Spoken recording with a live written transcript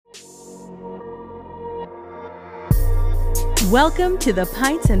Welcome to the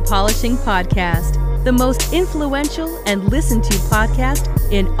Pints and Polishing Podcast, the most influential and listened to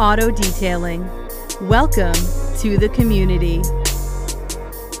podcast in auto detailing. Welcome to the community.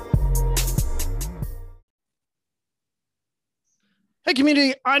 Hey,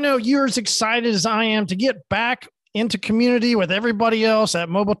 community, I know you're as excited as I am to get back into community with everybody else at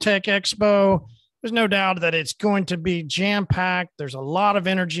Mobile Tech Expo. There's no doubt that it's going to be jam-packed. There's a lot of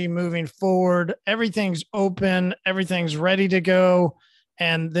energy moving forward. Everything's open. Everything's ready to go.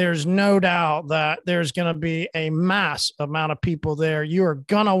 And there's no doubt that there's going to be a mass amount of people there. You are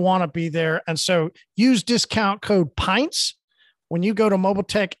going to want to be there. And so use discount code PINTS when you go to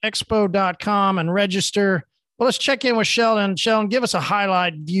mobiletechexpo.com and register. Well, let's check in with Sheldon. Sheldon, give us a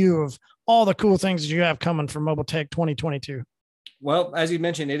highlight view of all the cool things that you have coming for Mobile Tech 2022. Well, as you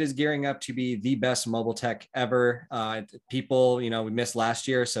mentioned, it is gearing up to be the best mobile tech ever. People, we missed last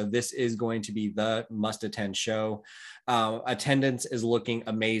year, so this is going to be the must-attend show. Attendance is looking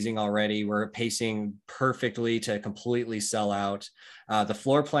amazing already. We're pacing perfectly to completely sell out. The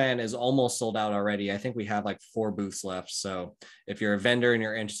floor plan is almost sold out already. I think we have like 4 booths left. So if you're a vendor and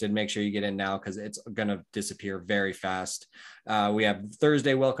you're interested, make sure you get in now because it's going to disappear very fast. We have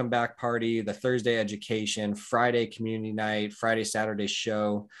Thursday welcome back party, the Thursday education, Friday community night, Friday, Saturday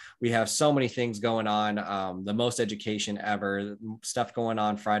show. We have so many things going on. The most education ever, stuff going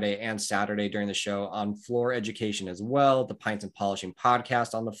on Friday and Saturday during the show on floor education as well. The Pints and Polishing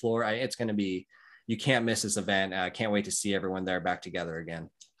podcast on the floor. It's going to be, you can't miss this event. I can't wait to see everyone there back together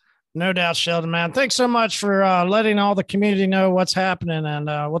again. No doubt, Sheldon, man. Thanks so much for letting all the community know what's happening. And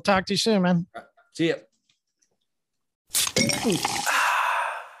we'll talk to you soon, man. See ya.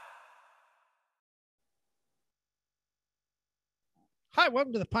 Hi,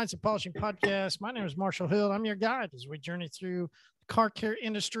 welcome to the Pints and Polishing Podcast. My name is Marshall Hill. I'm your guide as we journey through the car care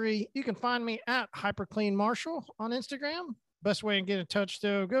industry. You can find me at Hyperclean Marshall on Instagram. Best way to get in touch,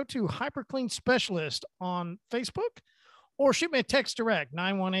 though, go to Hyperclean Specialist on Facebook or shoot me a text direct,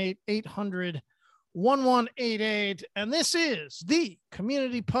 918-800-1188. And this is the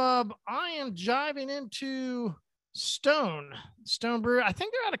Community Pub. I am jiving into Stone Brew. I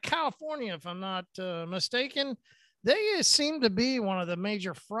think they're out of California, if I'm not mistaken. They seem to be one of the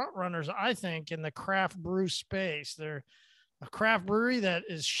major front runners, I think, in the craft brew space. They're a craft brewery that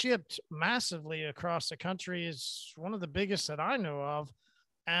is shipped massively across the country. Is one of the biggest that I know of.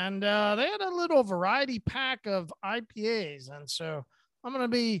 And they had a little variety pack of IPAs. And so I'm going to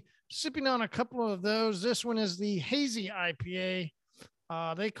be sipping on a couple of those. This one is the Hazy IPA.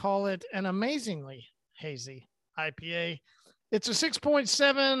 They call it an amazingly hazy IPA. It's a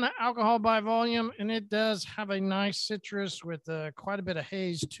 6.7 alcohol by volume, and it does have a nice citrus with quite a bit of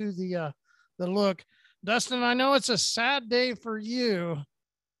haze to the look. Dustin, I know it's a sad day for you.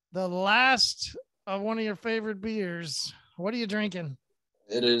 The last of one of your favorite beers. What are you drinking?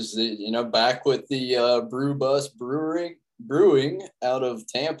 It is, back with the Brew Bus Brewing out of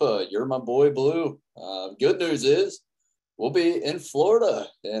Tampa. You're my boy, Blue. Good news is we'll be in Florida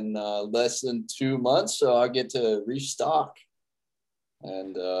in less than 2 months, so I get to restock.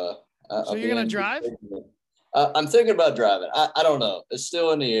 And so you're going to drive? I'm thinking about driving. I don't know. It's still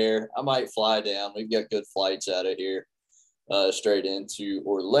in the air. I might fly down. We've got good flights out of here straight into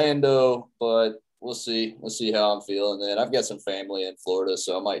Orlando, but we'll see. We'll see how I'm feeling. Then I've got some family in Florida,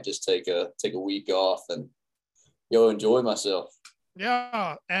 so I might just take a week off and go enjoy myself.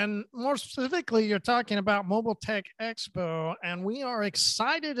 Yeah, and more specifically, you're talking about Mobile Tech Expo, and we are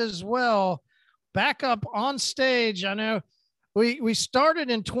excited as well. Back up on stage. I know we started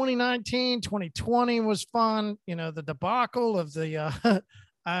in 2019. 2020 was fun. The debacle of the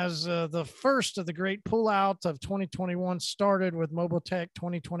as the first of the great pullout of 2021 started with Mobile Tech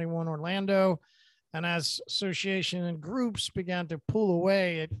 2021 Orlando. And as association and groups began to pull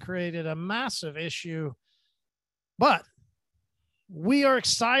away, it created a massive issue. But we are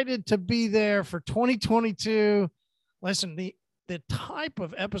excited to be there for 2022. Listen, the type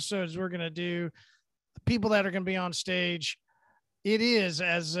of episodes we're going to do, the people that are going to be on stage, it is,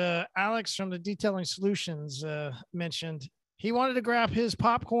 as Alex from the Detailing Solutions mentioned, he wanted to grab his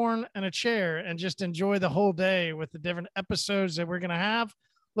popcorn and a chair and just enjoy the whole day with the different episodes that we're going to have.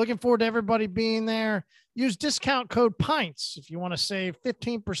 Looking forward to everybody being there. Use discount code PINTS if you want to save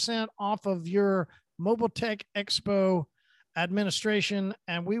 15% off of your Mobile Tech Expo administration.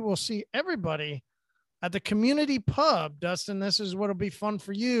 And we will see everybody at the Community Pub. Dustin, this is what will be fun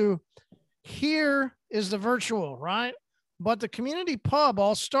for you. Here is the virtual, right? But the Community Pub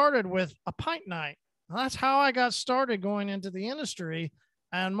all started with a pint night. That's how I got started going into the industry.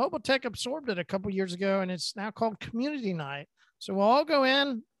 And Mobile Tech absorbed it a couple years ago, and it's now called Community Night. So we'll all go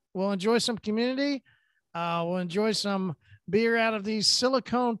in. We'll enjoy some community. We'll enjoy some beer out of these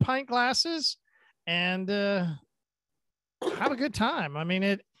silicone pint glasses and have a good time. I mean,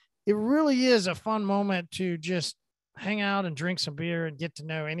 it really is a fun moment to just hang out and drink some beer and get to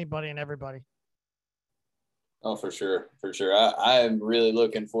know anybody and everybody. Oh, for sure. For sure. I am really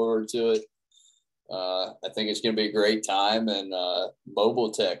looking forward to it. I think it's going to be a great time. And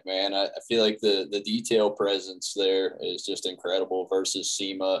Mobile Tech, man, I feel like the detail presence there is just incredible versus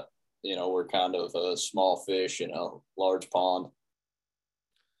SEMA. You know, we're kind of a small fish in a large pond.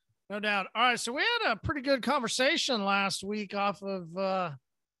 No doubt. All right. So we had a pretty good conversation last week off of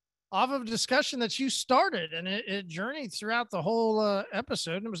a discussion that you started, and it journeyed throughout the whole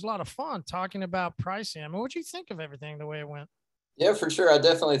episode. And it was a lot of fun talking about pricing. I mean, what'd you think of everything, the way it went? Yeah, for sure. I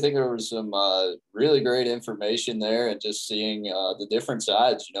definitely think there was some really great information there, and just seeing the different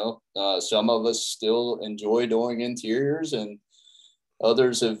sides, you know. Some of us still enjoy doing interiors, and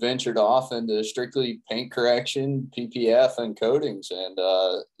others have ventured off into strictly paint correction, PPF, and coatings. And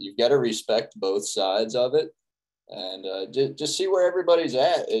you've got to respect both sides of it, and just see where everybody's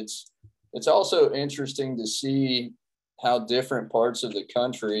at. It's also interesting to see how different parts of the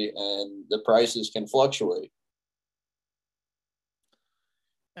country and the prices can fluctuate.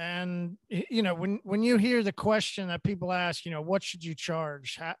 And, you know, when you hear the question that people ask, you know, what should you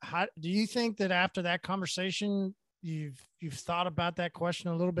charge? How do you think that after that conversation, you've thought about that question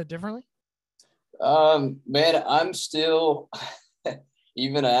a little bit differently? Man, I'm still,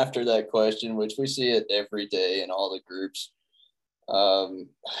 even after that question, which we see it every day in all the groups,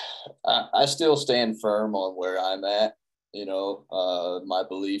 I still stand firm on where I'm at, you know, my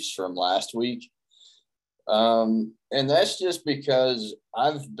beliefs from last week. And that's just because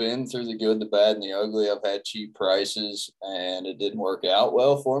I've been through the good, the bad, and the ugly. I've had cheap prices and it didn't work out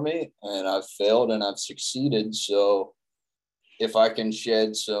well for me, and I've failed and I've succeeded. So if I can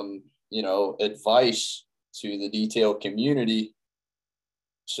shed some, you know, advice to the detail community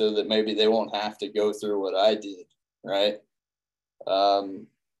so that maybe they won't have to go through what I did. Right. And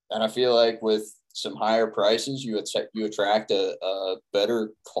I feel like with some higher prices, you attract a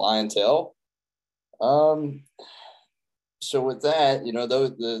better clientele. So with that, you know,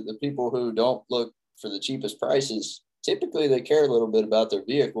 the people who don't look for the cheapest prices, typically they care a little bit about their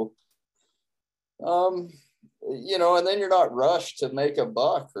vehicle. You know, and then you're not rushed to make a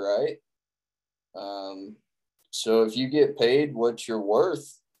buck, right? So if you get paid what you're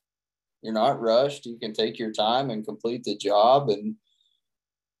worth, you're not rushed. You can take your time and complete the job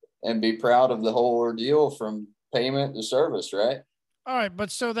and be proud of the whole ordeal from payment to service, right? All right. But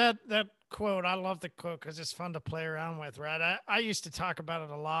so that quote, I love the quote because it's fun to play around with, right? I used to talk about it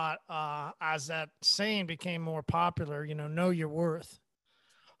a lot as that saying became more popular, you know your worth.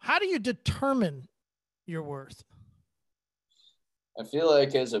 How do you determine your worth? I feel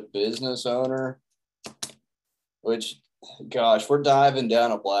like as a business owner, which, gosh, we're diving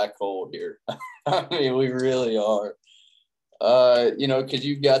down a black hole here. I mean, we really are. You know, because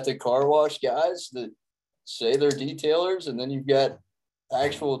you've got the car wash guys that say they're detailers, and then you've got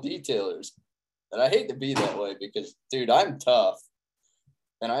actual detailers. And I hate to be that way because, dude, I'm tough.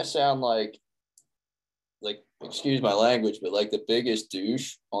 And I sound like, excuse my language, but like the biggest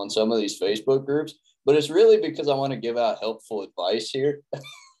douche on some of these Facebook groups. But it's really because I want to give out helpful advice here.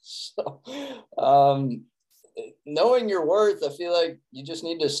 So, knowing your worth, I feel like you just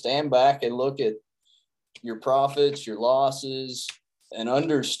need to stand back and look at your profits, your losses, and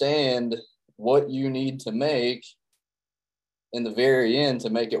understand what you need to make in the very end to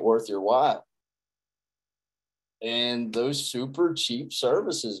make it worth your while. And those super cheap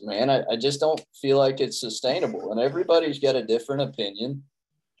services, man, I just don't feel like it's sustainable. And everybody's got a different opinion.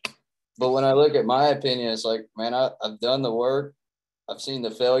 But when I look at my opinion, it's like, man, I've done the work. I've seen the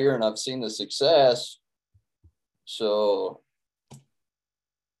failure and I've seen the success. So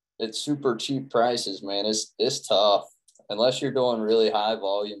it's super cheap prices, man. It's tough. Unless you're doing really high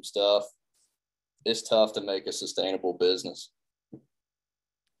volume stuff, it's tough to make a sustainable business.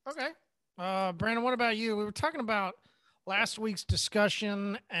 Okay. Brandon, what about you? We were talking about last week's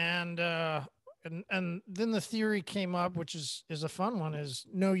discussion and then the theory came up, which is a fun one, is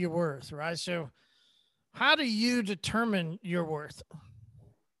know your worth, right? So how do you determine your worth?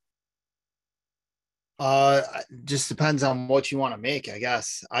 Just depends on what you want to make, I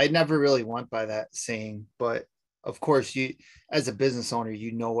guess. I never really went by that saying, but of course you, as a business owner,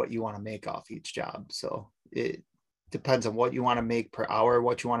 you know what you want to make off each job. So it depends on what you want to make per hour,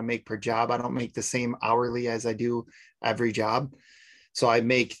 what you want to make per job. I don't make the same hourly as I do every job. So I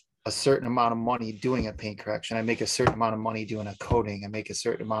make a certain amount of money doing a paint correction. I make a certain amount of money doing a coating. I make a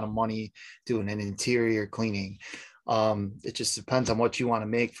certain amount of money doing an interior cleaning. It just depends on what you want to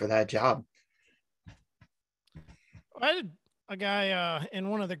make for that job. a guy in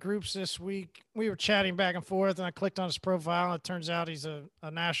one of the groups this week. We were chatting back and forth, and I clicked on his profile, and it turns out he's a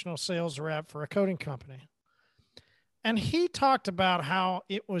national sales rep for a coating company. And he talked about how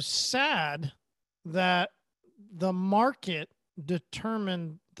it was sad that the market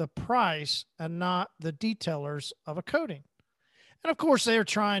determined the price and not the detailers of a coating. And of course, they're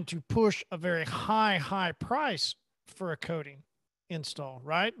trying to push a very high price for a coating install,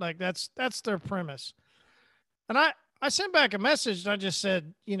 right? Like that's their premise. And I sent back a message and I just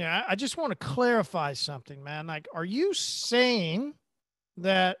said, I just want to clarify something, man. Like, are you saying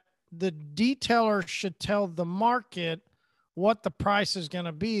that the detailer should tell the market what the price is going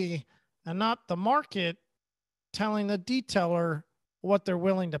to be and not the market telling the detailer what they're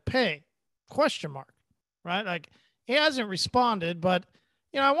willing to pay? Question mark, right? Like, he hasn't responded, but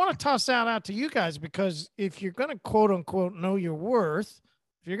I want to toss that out to you guys, because if you're going to quote unquote know your worth,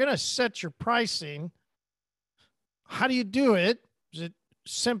 if you're going to set your pricing, how do you do it? Is it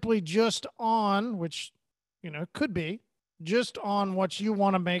simply just on, which, could be just on what you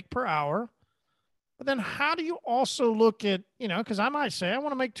want to make per hour? But then how do you also look at, because I might say I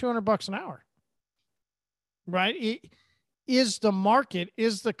want to make $200 an hour, right? Is the market,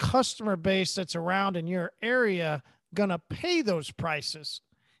 is the customer base that's around in your area going to pay those prices?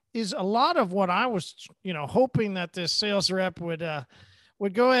 Is a lot of what I was, hoping that this sales rep would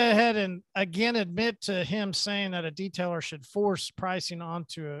go ahead and again admit to him saying that a detailer should force pricing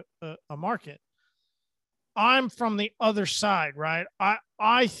onto a market. I'm from the other side, right?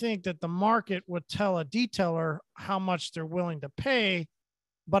 I think that the market would tell a detailer how much they're willing to pay,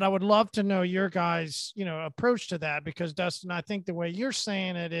 but I would love to know your guys', approach to that, because Dustin, I think the way you're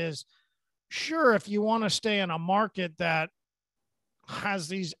saying it is, sure, if you want to stay in a market that has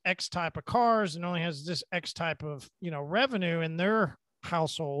these X type of cars and only has this X type of, revenue in their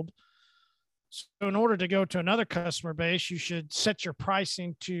household. So in order to go to another customer base, you should set your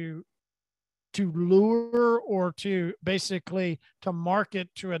pricing to lure or to basically to market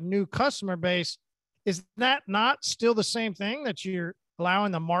to a new customer base. Is that not still the same thing, that you're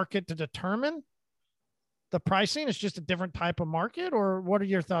allowing the market to determine the pricing? It's just a different type of market? Or what are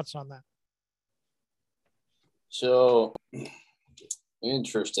your thoughts on that? So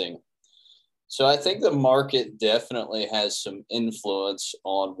interesting. So I think the market definitely has some influence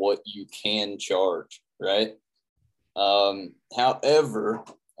on what you can charge, right? However,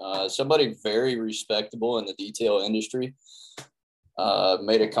 somebody very respectable in the detail industry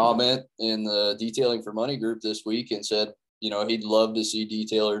made a comment in the Detailing for Money group this week and said, he'd love to see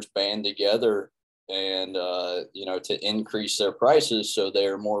detailers band together and, to increase their prices so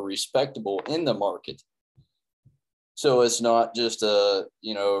they're more respectable in the market. So it's not just a,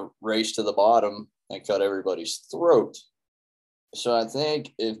 race to the bottom and cut everybody's throat. So I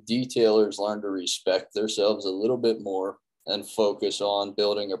think if detailers learn to respect themselves a little bit more and focus on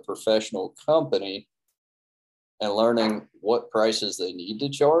building a professional company and learning what prices they need to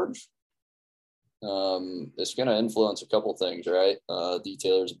charge, it's going to influence a couple things, right?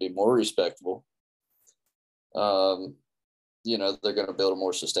 Detailers be more respectable. They're going to build a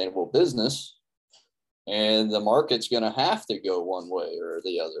more sustainable business. And the market's going to have to go one way or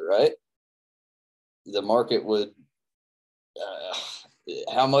the other, right? The market would,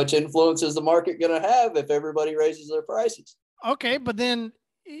 how much influence is the market going to have if everybody raises their prices? Okay, but then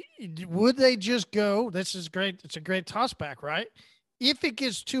would they just go, this is great, it's a great toss back, right? If it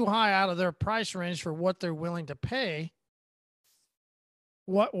gets too high out of their price range for what they're willing to pay,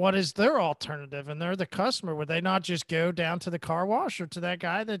 what is their alternative? And they're the customer. Would they not just go down to the car wash or to that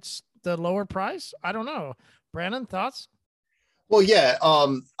guy that's the lower price? I don't know. Brandon, thoughts? Well, yeah.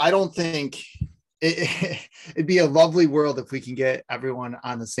 I don't think it'd be a lovely world if we can get everyone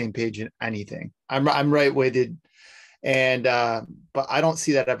on the same page in anything. I'm right-weighted, and but I don't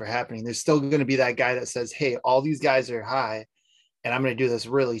see that ever happening. There's still going to be that guy that says, hey, all these guys are high and I'm going to do this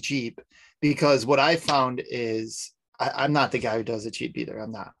really cheap. Because what I found is I'm not the guy who does it cheap either.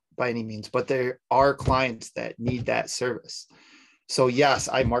 I'm not by any means, but there are clients that need that service. So yes,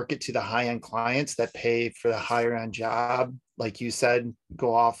 I market to the high-end clients that pay for the higher end job. Like you said,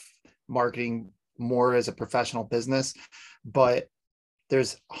 go off marketing more as a professional business, but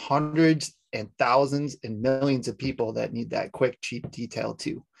there's hundreds and thousands and millions of people that need that quick, cheap detail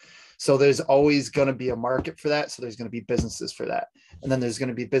too. So there's always going to be a market for that. So there's going to be businesses for that. And then there's going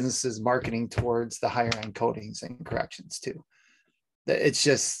to be businesses marketing towards the higher end coatings and corrections too. It's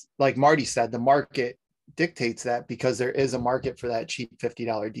just like Marty said, the market dictates that, because there is a market for that cheap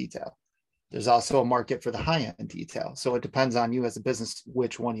 $50 detail. There's also a market for the high end detail. So it depends on you as a business,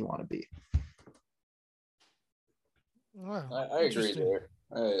 which one you want to be. Wow, I agree there.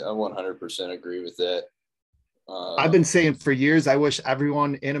 I 100% agree with that. I've been saying for years, I wish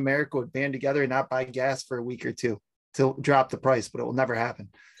everyone in America would band together and not buy gas for a week or two to drop the price, but it will never happen.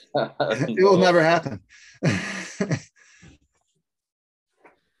 It will never happen.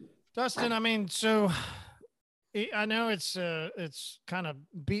 Dustin, I mean, so I know it's kind of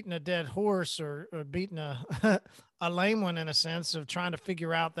beating a dead horse or beating a a lame one in a sense of trying to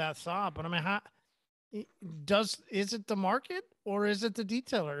figure out that thought. But I mean, how is it the market or is it the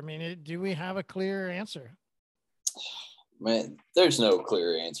detailer? I mean, do we have a clear answer? Man, there's no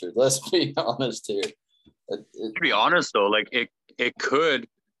clear answer. Let's be honest here. To be honest though, like it could,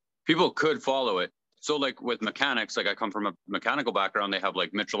 people could follow it. So like with mechanics, like I come from a mechanical background, they have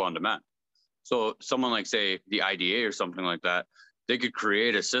like Mitchell on Demand. So someone like say the IDA or something like that, they could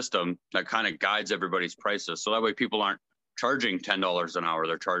create a system that kind of guides everybody's prices. So that way people aren't charging $10 an hour,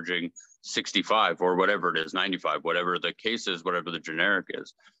 they're charging 65 or whatever it is, 95, whatever the case is, whatever the generic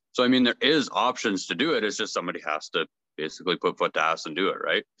is. So I mean, there is options to do it. It's just somebody has to basically put foot to ass and do it,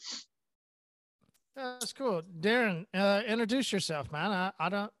 right? That's cool. Darren, introduce yourself, man. I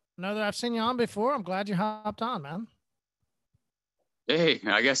don't know that I've seen you on before. I'm glad you hopped on, man. Hey,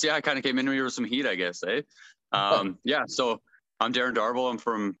 I guess, yeah, I kind of came in here with some heat, I guess, eh? Yeah, so I'm Darren Darville. I'm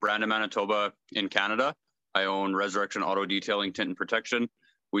from Brandon, Manitoba in Canada. I own Resurrection Auto Detailing, Tint and Protection.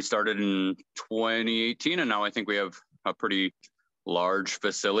 We started in 2018, and now I think we have a pretty large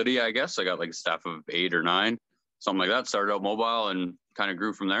facility, I guess. I got like a staff of 8 or 9, something like that. Started out mobile and kind of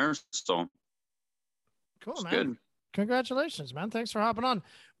grew from there. So cool, man. Good. Congratulations, man. Thanks for hopping on.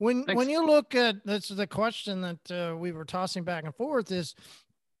 When you look at this, the question that we were tossing back and forth is,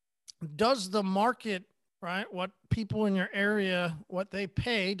 does the market, right, what people in your area, what they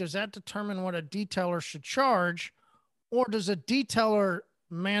pay, does that determine what a detailer should charge, or does a detailer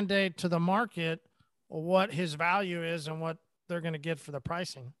mandate to the market what his value is and what they're going to get for the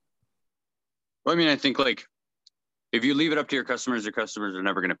pricing? Well, I mean, I think like if you leave it up to your customers are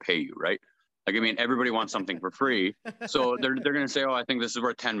never going to pay you, right? Like, I mean, everybody wants something for free. So they're going to say, oh, I think this is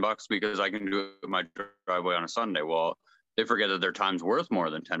worth $10 because I can do it in my driveway on a Sunday. Well, they forget that their time's worth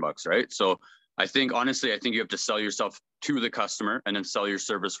more than $10, right? So I think, honestly, I think you have to sell yourself to the customer and then sell your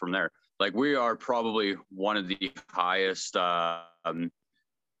service from there. Like, we are probably one of the highest,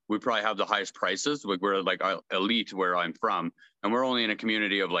 we probably have the highest prices. Like, we're like elite where I'm from, and we're only in a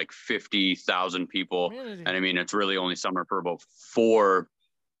community of like 50,000 people. And I mean, it's really only summer for about four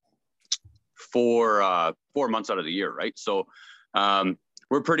months out of the year, right? So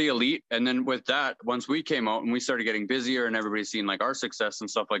we're pretty elite. And then with that, once we came out and we started getting busier and everybody's seen like our success and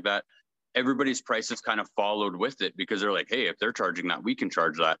stuff like that, everybody's prices kind of followed with it because they're like, hey, if they're charging that, we can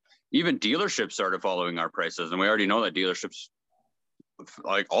charge that. Even dealerships started following our prices, and we already know that dealerships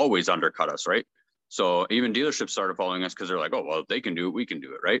like always undercut us, right? So even dealerships started following us because they're like, oh, well, if they can do it, we can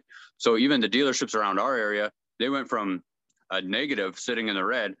do it, right? So even the dealerships around our area, they went from a negative sitting in the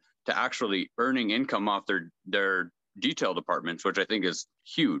red to actually earning income off their detail departments, which I think is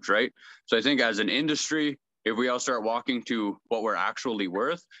huge, right? So I think as an industry, if we all start walking to what we're actually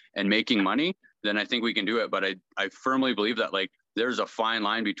worth and making money, then I think we can do it. But I firmly believe that like there's a fine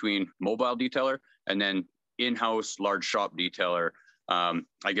line between mobile detailer and then in-house large shop detailer, I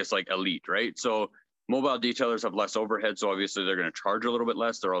guess like elite, right? So mobile detailers have less overhead, so obviously they're going to charge a little bit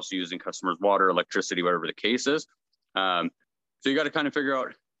less. They're also using customers' water, electricity, whatever the case is. So you got to kind of figure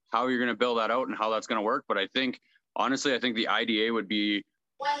out how you're going to build that out and how that's going to work. But I think, honestly, I think the IDA would be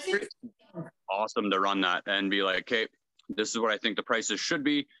awesome to run that and be like, okay, this is what I think the prices should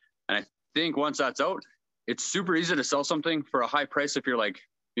be. And I think once that's out, it's super easy to sell something for a high price. If you're like,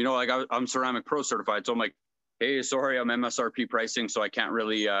 you know, like I'm Ceramic Pro certified. So I'm like, hey, sorry, I'm MSRP pricing. So I can't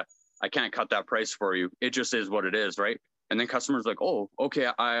really, I can't cut that price for you. It just is what it is, right? And then customers like, oh, okay,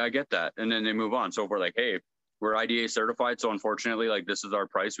 I get that. And then they move on. So if we're like, hey, we're IDA certified, so unfortunately, like this is our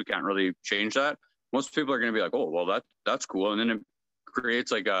price. We can't really change that. Most people are going to be like, oh, well, that's cool. And then it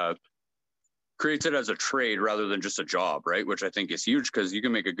creates like creates it as a trade rather than just a job, right? Which I think is huge because you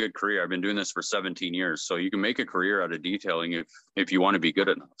can make a good career. I've been doing this for 17 years, so you can make a career out of detailing if you want to be good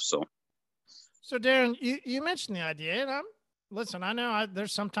enough. So Darren, you mentioned the IDA, and listen, I know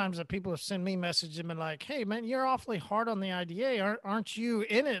there's sometimes that people have sent me messages and been like, hey, man, you're awfully hard on the IDA. Aren't you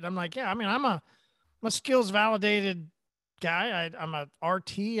in it? I'm like, yeah, I mean, I'm a skills validated guy. I'm a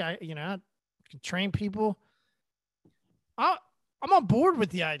RT. I can train people. I'm on board with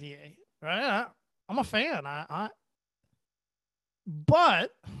the IDA, right? I'm a fan.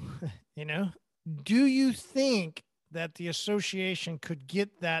 But do you think that the association could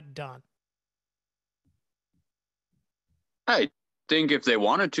get that done? I think if they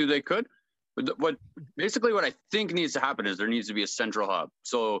wanted to, they could. But what I think needs to happen is there needs to be a central hub.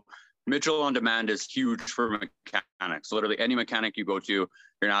 So Mitchell on Demand is huge for mechanics. Literally any mechanic you go to, you're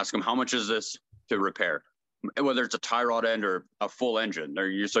gonna ask them, how much is this to repair? Whether it's a tie rod end or a full engine.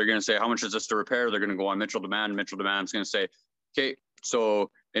 So you're gonna say, how much is this to repair? They're gonna go on Mitchell Demand. Mitchell Demand's gonna say, okay, so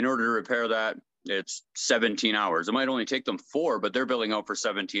in order to repair that, it's 17 hours. It might only take them 4, but they're billing out for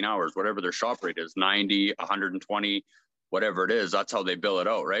 17 hours, whatever their shop rate is, 90, 120, whatever it is. That's how they bill it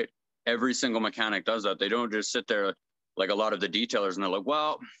out, right? Every single mechanic does that. They don't just sit there like a lot of the detailers and they're like,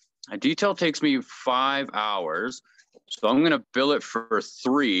 well, a detail takes me 5 hours, so I'm going to bill it for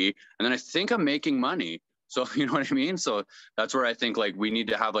 3, and then I think I'm making money. So you know what I mean? So that's where I think like we need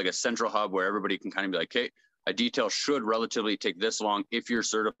to have like a central hub where everybody can kind of be like, hey, a detail should relatively take this long if you're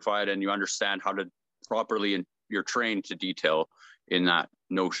certified and you understand how to properly, and you're trained to detail in that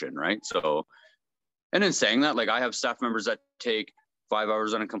notion, right? So, and in saying that, like I have staff members that take 5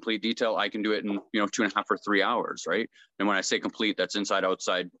 hours on a complete detail. I can do it in, 2.5 or 3 hours, right? And when I say complete, that's inside,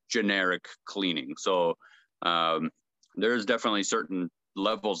 outside, generic cleaning. So there's definitely certain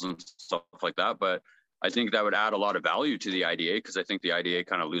levels and stuff like that, but I think that would add a lot of value to the IDA, because I think the IDA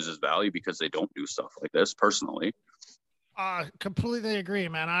kind of loses value because they don't do stuff like this personally. Completely agree,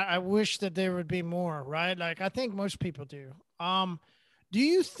 man. I wish that there would be more, right? Like I think most people do. Do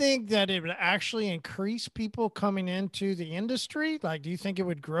you think that it would actually increase people coming into the industry? Like, do you think it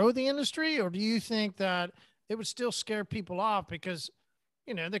would grow the industry, or do you think that it would still scare people off? Because,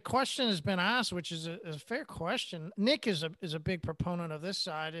 the question has been asked, which is a fair question. Nick is a big proponent of this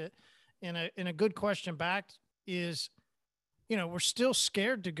side. In a good question back is, we're still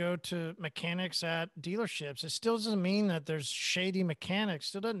scared to go to mechanics at dealerships. It still doesn't mean that there's shady mechanics.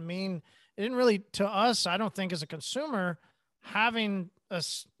 Still doesn't mean, it didn't really, to us, I don't think as a consumer, having a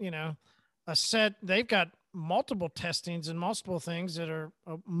set, they've got multiple testings and multiple things that are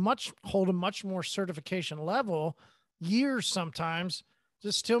hold a much more certification level, years sometimes,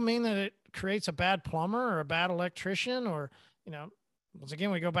 does still mean that it creates a bad plumber or a bad electrician, or, once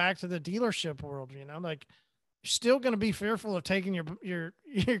again, we go back to the dealership world, like you're still going to be fearful of taking your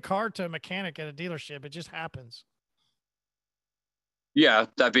car to a mechanic at a dealership. It just happens. Yeah.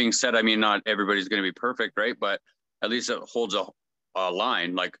 That being said, I mean, not everybody's going to be perfect, right? But at least it holds a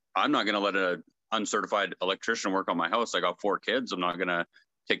line. Like I'm not going to let an uncertified electrician work on my house. I got 4 kids. I'm not going to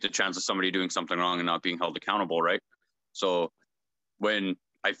take the chance of somebody doing something wrong and not being held accountable. Right. So when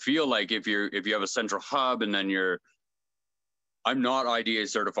I feel like if you have a central hub and then I'm not IDA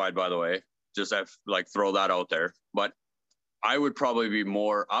certified, by the way, just have like throw that out there, but I would probably be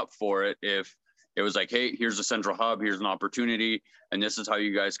more up for it if it was like, hey, here's a central hub, here's an opportunity, and this is how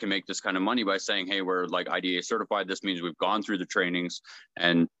you guys can make this kind of money by saying, hey, we're like IDA certified. This means we've gone through the trainings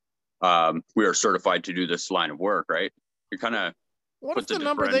and we are certified to do this line of work, right? You kind of. What if the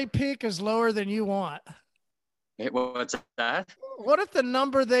number they pick is lower than you want? Hey, what's that? What if the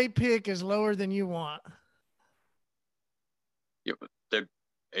number they pick is lower than you want?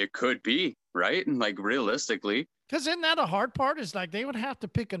 It could be, right? And like realistically, because isn't that a hard part? Is like they would have to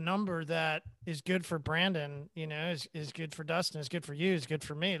pick a number that is good for Brandon, is good for Dustin, is good for you, is good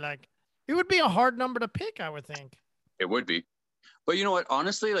for me. Like it would be a hard number to pick, I would think. It would be. But you know what?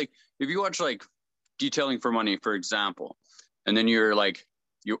 Honestly, like if you watch like Detailing for Money, for example, and then you're like,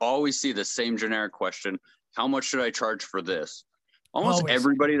 you always see the same generic question, how much should I charge for this? Almost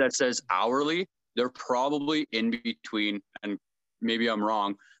everybody that says hourly, they're probably in between, and maybe I'm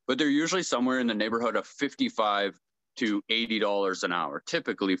wrong, but they're usually somewhere in the neighborhood of $55 to $80 an hour,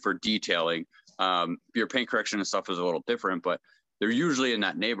 typically for detailing. Your paint correction and stuff is a little different, but they're usually in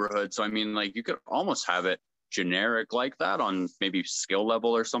that neighborhood. So, I mean, like you could almost have it generic like that on maybe skill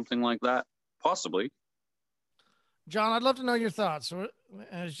level or something like that, possibly. John, I'd love to know your thoughts.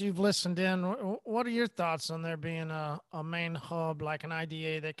 As you've listened in, what are your thoughts on there being a main hub like an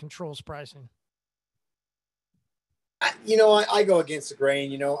IDA that controls pricing? I go against the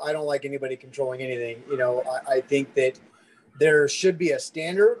grain. I don't like anybody controlling anything. I think that there should be a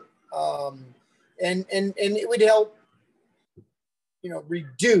standard, and it would help,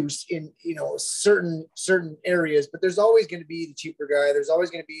 reduce in, certain areas, but there's always going to be the cheaper guy. There's always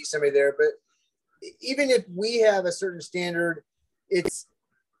going to be somebody there. But even if we have a certain standard,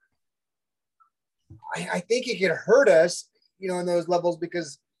 I think it can hurt us, in those levels,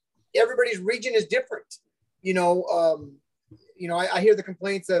 because everybody's region is different. I hear the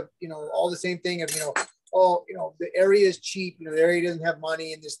complaints of, all the same thing of, the area is cheap, the area doesn't have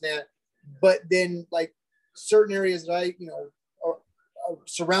money and this and that. But then like certain areas that I, are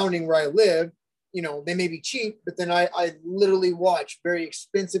surrounding where I live, they may be cheap, but then I literally watch very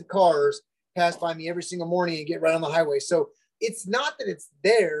expensive cars pass by me every single morning and get right on the highway. So it's not that it's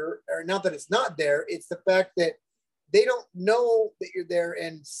there or not that it's not there. It's the fact that they don't know that you're there.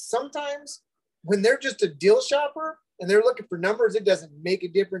 And sometimes when they're just a deal shopper and they're looking for numbers, it doesn't make a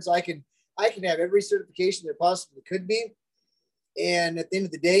difference. I can have every certification there possibly could be. And at the end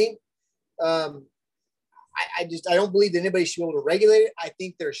of the day, I don't believe that anybody should be able to regulate it. I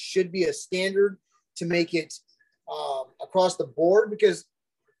think there should be a standard to make it across the board, because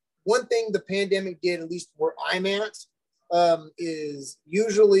one thing the pandemic did, at least where I'm at, is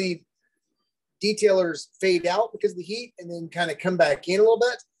usually detailers fade out because of the heat and then kind of come back in a little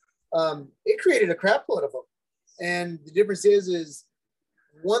bit. It created a crap load of them. And the difference is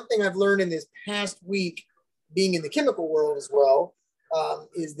one thing I've learned in this past week, being in the chemical world as well,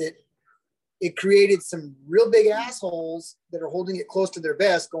 is that it created some real big assholes that are holding it close to their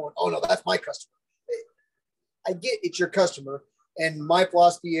vest going, oh no, that's my customer. I get it's your customer. And my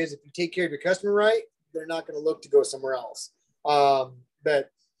philosophy is if you take care of your customer right, they're not going to look to go somewhere else. But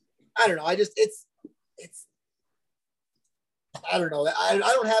I don't know. It's I don't know. I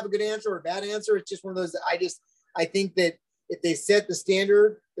don't have a good answer or a bad answer. It's just one of those that I think that if they set the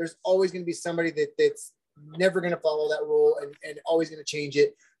standard, there's always going to be somebody that's never going to follow that rule and always going to change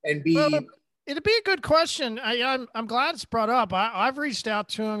it and be. Well, it'd be a good question. I'm glad it's brought up. I've reached out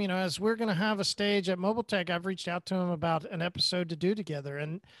to him, as we're going to have a stage at Mobile Tech, I've reached out to him about an episode to do together.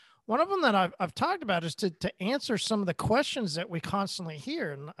 And one of them that I've talked about is to answer some of the questions that we constantly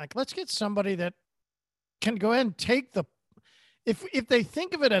hear. And like, let's get somebody that can go ahead and take if they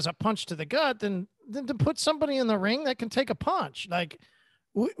think of it as a punch to the gut, then to put somebody in the ring that can take a punch. Like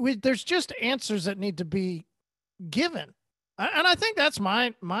there's just answers that need to be given. And I think that's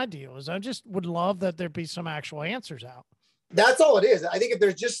my deal is I just would love that there be some actual answers out. That's all it is. I think if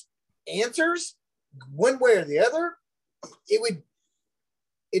there's just answers one way or the other, it'd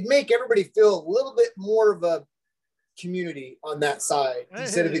make everybody feel a little bit more of a community on that side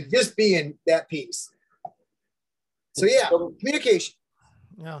instead of it just being that piece. So yeah, communication.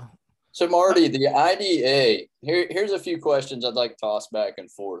 Yeah. So Marty, the IDA, here's a few questions I'd like to toss back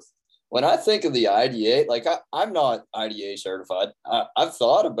and forth. When I think of the IDA, like I'm not IDA certified. I've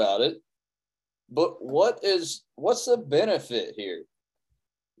thought about it, but what's the benefit here?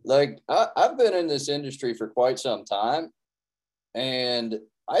 Like I've been in this industry for quite some time, and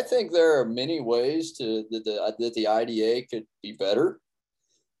I think there are many ways that the IDA could be better.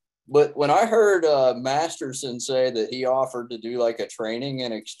 But when I heard Masterson say that he offered to do like a training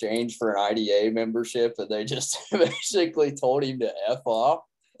in exchange for an IDA membership, and they just basically told him to F off,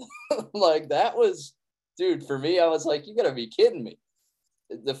 like that was, dude, for me, I was like, you gotta be kidding me.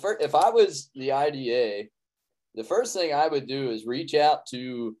 If I was the IDA, the first thing I would do is reach out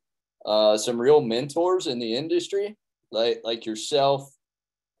to some real mentors in the industry, like yourself.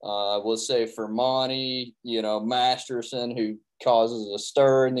 We'll say Fermani, Masterson, who causes a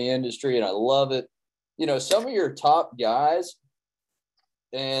stir in the industry, and I love it. Some of your top guys,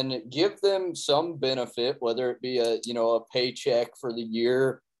 and give them some benefit, whether it be a paycheck for the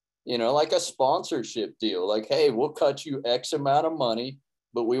year, like a sponsorship deal. Like, hey, we'll cut you X amount of money,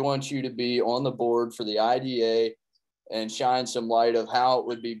 but we want you to be on the board for the IDA and shine some light of how it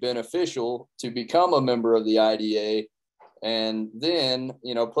would be beneficial to become a member of the IDA, and then,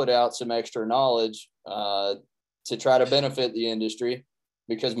 put out some extra knowledge to try to benefit the industry,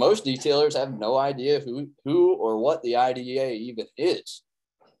 because most detailers have no idea who or what the IDA even is.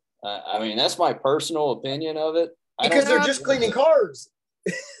 I mean, that's my personal opinion of it. Because they're just cleaning cars.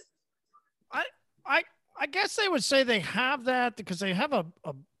 I guess they would say they have that because they have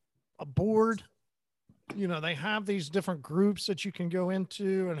a board. They have these different groups that you can go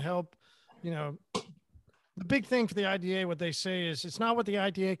into and help. The big thing for the IDA, what they say is it's not what the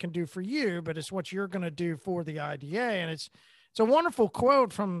IDA can do for you, but it's what you're going to do for the IDA. And it's a wonderful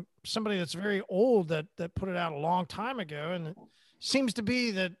quote from somebody that's very old that put it out a long time ago. And it seems to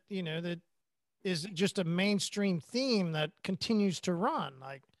be that, that is just a mainstream theme that continues to run.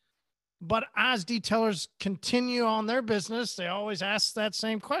 But as detailers continue on their business, they always ask that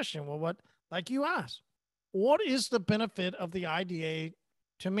same question. Well, like you asked, what is the benefit of the IDA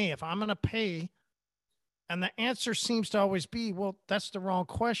to me? If I'm going to pay. And the answer seems to always be, well, that's the wrong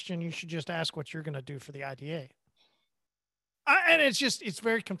question. You should just ask what you're going to do for the IDA. And it's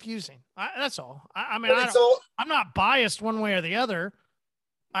very confusing. That's all. I'm not biased one way or the other.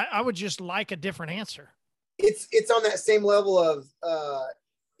 I would just like a different answer. It's on that same level of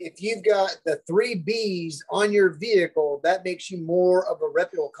if you've got the 3 Bs on your vehicle, that makes you more of a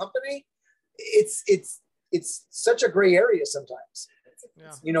reputable company. It's such a gray area sometimes.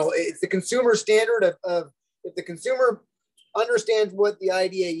 Yeah. It's the consumer standard of if the consumer understands what the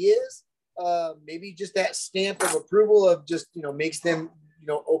IDA is, maybe just that stamp of approval of just, makes them,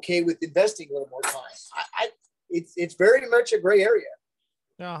 okay with investing a little more time. it's very much a gray area.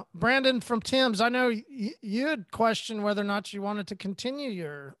 Yeah. Brandon from Tim's, I know you had questioned whether or not you wanted to continue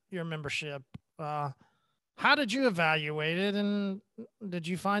your membership. How did you evaluate it, and did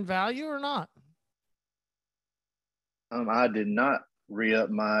you find value or not? I did not re-up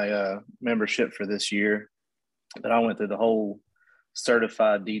my membership for this year, but I went through the whole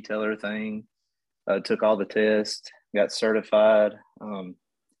certified detailer thing, took all the tests, got certified,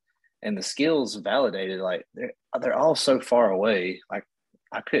 and the skills validated. Like they're all so far away. Like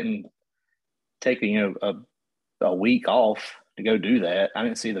I couldn't take a week off to go do that. I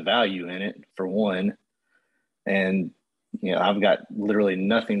didn't see the value in it, for one, and I've got literally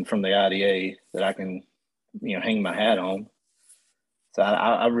nothing from the IDA that I can hang my hat on. So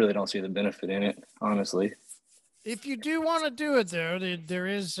I really don't see the benefit in it, honestly. If you do want to do it, there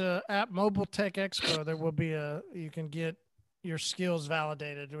is at Mobile Tech Expo, there will be you can get your skills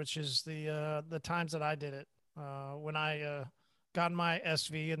validated, which is the times that I did it when I got my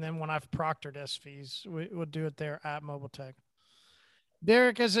SV, and then when I've proctored SVs, we'll do it there at Mobile Tech.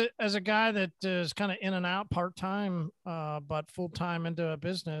 Derek, as a guy that is kind of in and out part-time, but full-time into a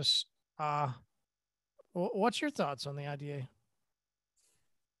business, what's your thoughts on the IDA?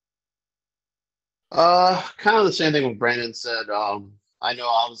 Kind of the same thing what Brandon said. I know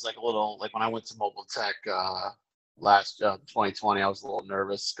I was like a little, like when I went to Mobile Tech last 2020, I was a little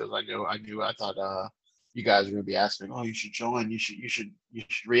nervous because I thought you guys were gonna be asking, oh, you should join, you should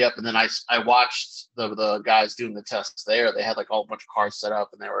re-up. And then I watched the guys doing the tests there. They had like a whole bunch of cars set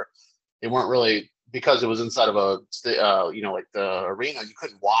up, and they weren't really, because it was inside of a like the arena, you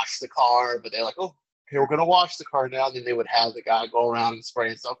couldn't wash the car, but they're like, oh, okay, we're gonna wash the car now. And then they would have the guy go around and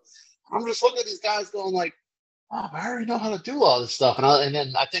spray and stuff. I'm just looking at these guys going like, oh, I already know how to do all this stuff. And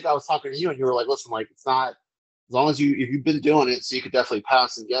then I think I was talking to you, and you were like, listen, like, it's not, as long as if you've been doing it, so you could definitely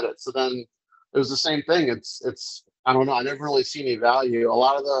pass and get it. So then it was the same thing. It's I don't know. I never really seen any value. A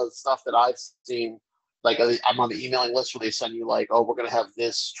lot of the stuff that I've seen, like I'm on the emailing list where they send you like, oh, we're going to have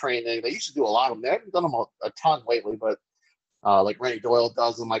this training. They used to do a lot of them. They haven't done them a ton lately, but like Randy Doyle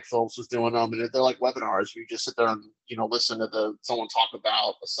does them, Mike Phillips was doing them, and they're like webinars. You just sit there and listen to someone talk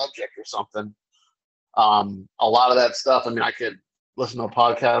about a subject or something. A lot of that stuff, I mean, I could listen to a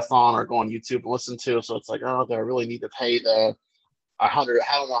podcast on or go on YouTube and listen to. So it's like, oh, do I really need to pay the $100?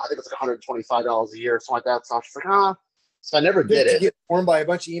 I don't know. I think it's like $125 a year or something like that. So I was like, so I never did it. Get formed by a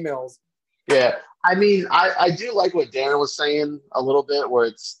bunch of emails. Yeah, I mean, I do like what Darren was saying a little bit, where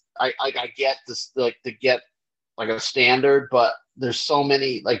it's I get this, like, to get like a standard, but there's so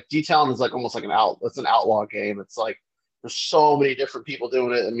many, like, detailing is like almost like it's an outlaw game. It's like there's so many different people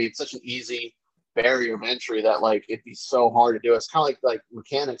doing it. I mean, it's such an easy barrier of entry that like it'd be so hard to do. It's kind of like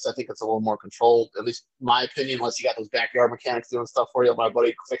mechanics. I think it's a little more controlled, at least my opinion, unless you got those backyard mechanics doing stuff for you. My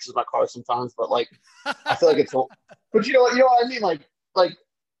buddy fixes my car sometimes, but like I feel like it's but you know what I mean, like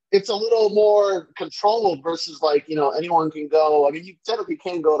it's a little more controlled versus like anyone can go. I mean, you technically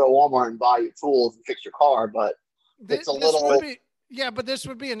can go to Walmart and buy your tools and fix your car, but it's a little. But this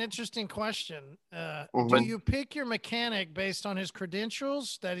would be an interesting question. Do you pick your mechanic based on his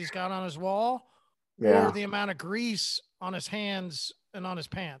credentials that he's got on his wall, or the amount of grease on his hands and on his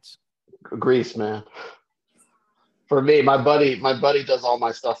pants? Grease, man. For me, my buddy does all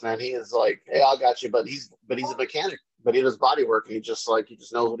my stuff, man. He is like, hey, I got you, but he's a mechanic, but he does body work. He just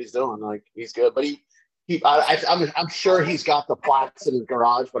knows what he's doing. Like, he's good, but I'm sure he's got the plaques in his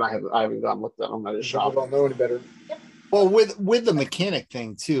garage, but I haven't gone looked at them at his shop. I don't know any better. Well, with the mechanic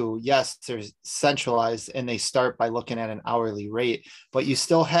thing too, yes, there's centralized, and they start by looking at an hourly rate, but you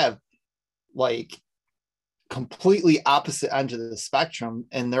still have like completely opposite ends of the spectrum,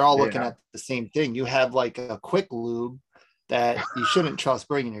 and they're all looking at the same thing. You have like a quick lube that you shouldn't trust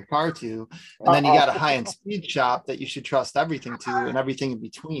bringing your car to, and then you got a high-end speed shop that you should trust everything to, and everything in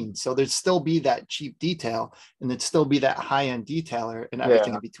between. So there'd still be that cheap detail, and there'd still be that high-end detailer, and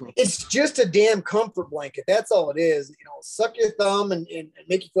everything in between. It's just a damn comfort blanket. That's all it is. Suck your thumb and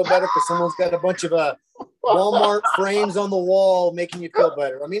make you feel better because someone's got a bunch of Walmart frames on the wall making you feel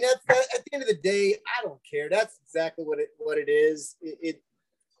better. I mean, at the end of the day, I don't care. That's exactly what it is. If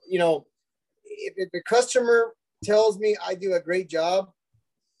the customer tells me I do a great job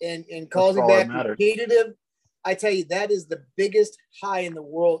and calls me back competitive, I tell you, that is the biggest high in the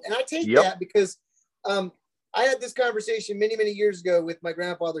world. And I take that because I had this conversation many, many years ago with my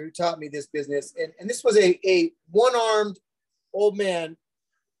grandfather who taught me this business. And this was a one-armed old man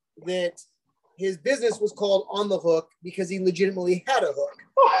that his business was called On the Hook because he legitimately had a hook.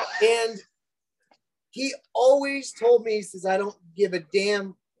 And he always told me, he says, I don't give a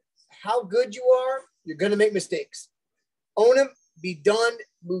damn how good you are. You're going to make mistakes. Own them, be done,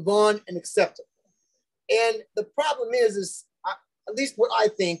 move on, and accept them. And the problem is at least what I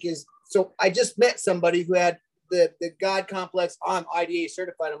think is, so I just met somebody who had the God complex. I'm IDA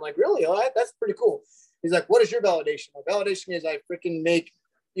certified. I'm like, really? Oh, that's pretty cool. He's like, what is your validation? My validation is I freaking make,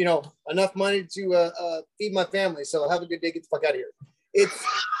 enough money to feed my family. So have a good day. Get the fuck out of here. It's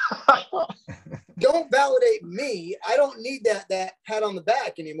don't validate me. I don't need that pat on the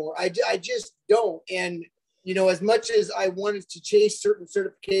back anymore. I just don't. And, as much as I wanted to chase certain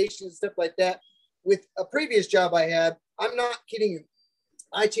certifications and stuff like that, with a previous job I had, I'm not kidding you.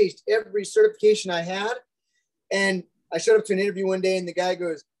 I chased every certification I had. And I showed up to an interview one day and the guy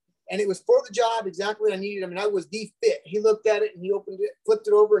goes, and it was for the job, exactly what I needed. I mean, I was the fit. He looked at it and he opened it, flipped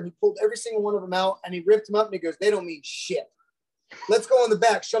it over, and he pulled every single one of them out and he ripped them up and he goes, they don't mean shit. Let's go on the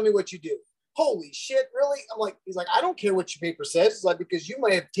back. Show me what you do. Holy shit, really? I'm like, he's like, I don't care what your paper says. It's like, because you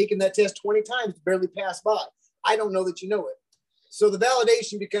might have taken that test 20 times to barely pass by. I don't know that you know it. So the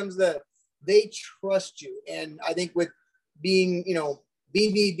validation becomes they trust you. And I think with being,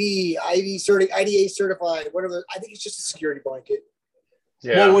 BBB, IDA certified, whatever, I think it's just a security blanket.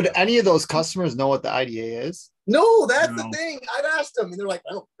 Yeah. Well, would any of those customers know what the IDA is? No, that's the thing. I've asked them and they're like,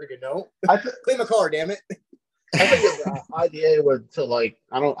 I don't freaking know. Clean my car, damn it. I think if the IDA would to like,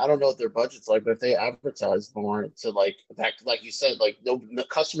 I don't know what their budget's like, but if they advertise more to like that, like you said, like the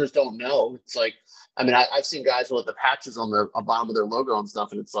customers don't know. It's like, I mean, I've seen guys with the patches on the bottom of their logo and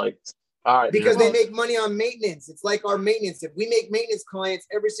stuff, and it's like, all right. Because they make money on maintenance. It's like our maintenance. If we make maintenance clients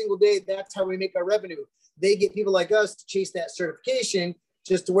every single day, that's how we make our revenue. They get people like us to chase that certification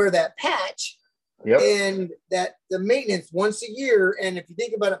just to wear that patch. Yep. And that the maintenance once a year. And if you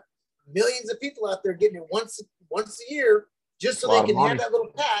think about it, millions of people out there getting it once a year just so they can have that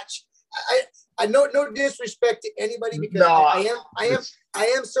little patch. I know no disrespect to anybody because I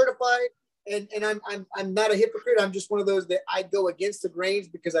am certified. And I'm not a hypocrite. I'm just one of those that I go against the grains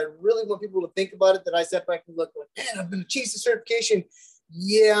because I really want people to think about it. That I sat back and look, like, man, I've been chasing certification.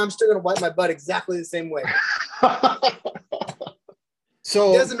 Yeah, I'm still gonna wipe my butt exactly the same way.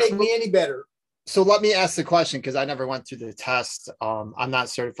 So it doesn't make me any better. So let me ask the question because I never went through the test. I'm not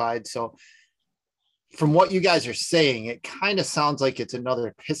certified. So from what you guys are saying, it kind of sounds like it's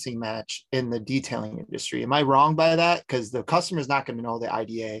another pissing match in the detailing industry. Am I wrong by that? Because the customer's not going to know the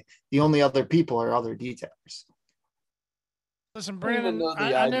IDA. The only other people are other detailers. Listen, Brandon,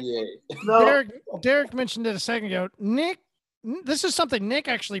 Derek mentioned it a second ago. Nick, this is something Nick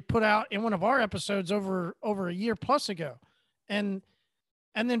actually put out in one of our episodes over a year plus ago. And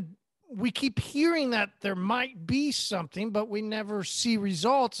then we keep hearing that there might be something, but we never see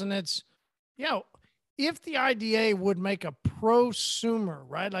results. And it's, if the IDA would make a prosumer,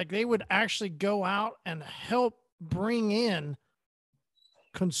 right? Like they would actually go out and help bring in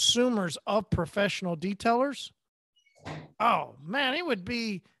consumers of professional detailers. Oh man, it would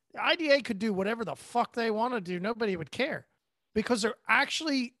be, the IDA could do whatever the fuck they want to do. Nobody would care because they're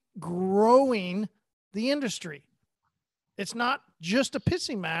actually growing the industry. It's not just a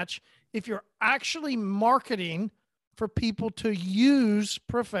pissing match. If you're actually marketing for people to use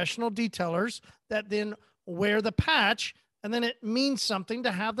professional detailers that then wear the patch, and then it means something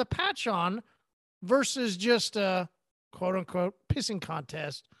to have the patch on versus just a quote unquote pissing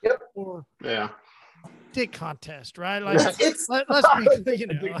contest or dick contest, right? Like let's be, like,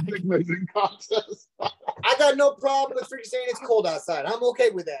 I got no problem with freaking saying it's cold outside. I'm okay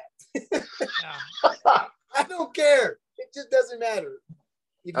with that. I don't care. It just doesn't matter.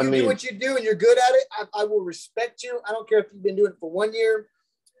 If you do what you do and you're good at it, I will respect you. I don't care if you've been doing it for 1 year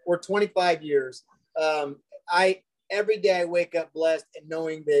or 25 years. Every day I wake up blessed and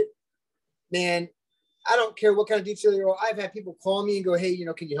knowing that, man, I don't care what kind of detail you're on. I've had people call me and go, hey,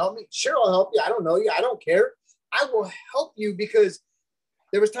 can you help me? Sure, I'll help you. I don't know you. I don't care. I will help you because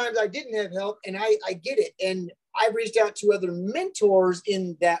there was times I didn't have help and I get it. And I've reached out to other mentors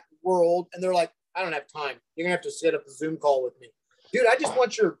in that world and they're like, I don't have time. You're gonna have to set up a Zoom call with me. Dude, I just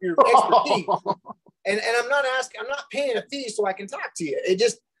want your expertise. And I'm not paying a fee so I can talk to you. It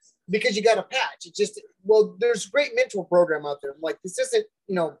just, because you got a patch. It just, well, there's a great mentor program out there. I'm like, this isn't,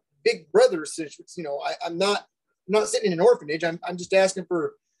 Big Brother situations. I'm not sitting in an orphanage. I'm just asking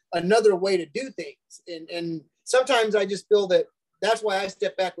for another way to do things. And sometimes I just feel that that's why I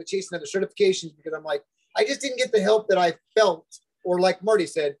step back with chasing other certifications because I'm like, I just didn't get the help that I felt, or like Marty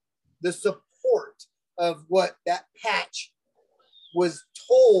said, the support of what that patch was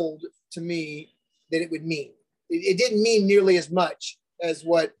told to me that it would mean. It didn't mean nearly as much as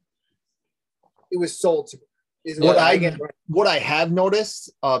what it was sold to me. What I have noticed,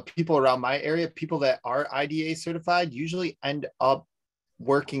 people around my area, people that are IDA certified usually end up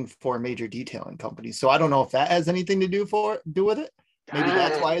working for major detailing companies. So I don't know if that has anything to do with it. Maybe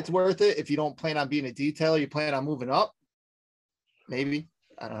that's why it's worth it. If you don't plan on being a detailer, you plan on moving up. Maybe.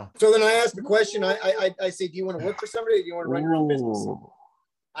 I don't know. So then I asked the question. I say, do you want to work for somebody or do you want to run your own business?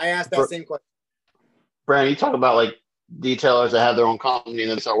 I asked that same question. Brandon, you talk about like detailers that have their own company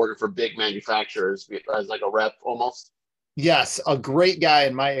and then start working for big manufacturers as like a rep almost. Yes, a great guy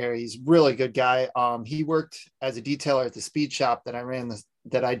in my area. He's a really good guy. He worked as a detailer at the speed shop that I ran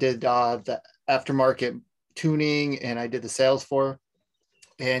that I did the aftermarket tuning and I did the sales for.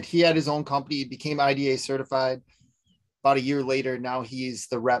 And he had his own company. He became IDA certified. About a year later, now he's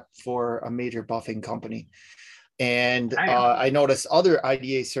the rep for a major buffing company. And I noticed other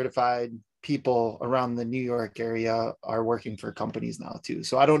IDA certified people around the New York area are working for companies now too.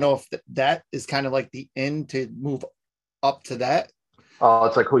 So I don't know if that is kind of like the end to move up to that. Oh,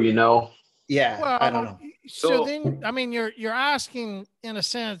 it's like who you know. Yeah, well, I don't know. So then, I mean, you're asking in a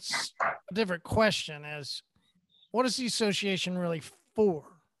sense a different question: is what is the association really for?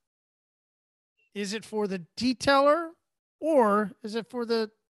 Is it for the detailer, or is it for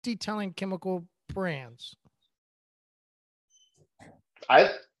the detailing chemical brands? I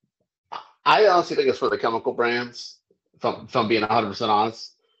honestly think it's for the chemical brands, if I'm being 100%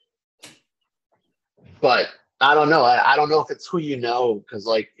 honest. But I don't know. I don't know if it's who you know, because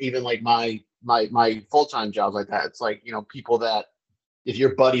like even like my full-time jobs like that, it's like, you know, people that if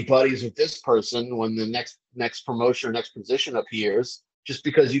you're buddies with this person, when the next promotion or next position appears, just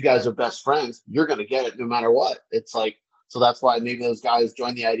because you guys are best friends, you're gonna get it no matter what. It's like, so that's why maybe those guys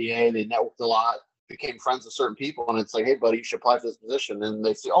joined the IDA, they networked a lot, became friends with certain people, and it's like, hey buddy, you should apply for this position. And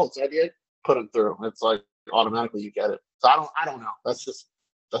they say, oh, it's IDA, put them through. It's like automatically you get it. So I don't know. That's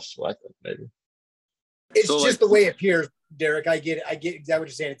what I think maybe. It's So, just like, the way it appears, Derek. I get it. I get exactly what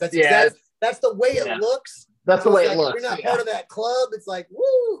you're saying. That's the way it looks. That's the way it If looks. you're not part of that club, it's like,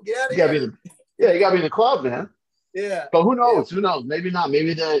 woo, get out of You here. gotta be in the club, man. Yeah. But who knows? Who knows? Maybe not.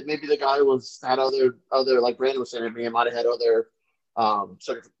 Maybe the guy had other like Brandon was saying, maybe he might have had other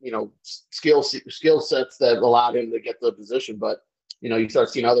sort of, you know, skill sets that allowed him to get the position. But you know, you start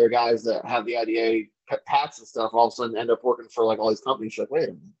seeing other guys that have the IDA pats and stuff, all of a sudden end up working for like all these companies. You're like, wait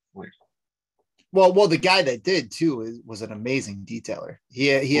a minute. Well, the guy that did too was an amazing detailer. He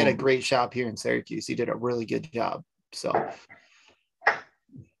had a great shop here in Syracuse. He did a really good job. So I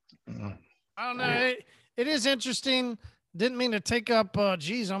don't know. It is interesting. Didn't mean to take up,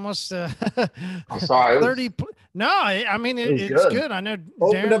 almost I'm sorry. 30. No, I mean, it's good. good. I know.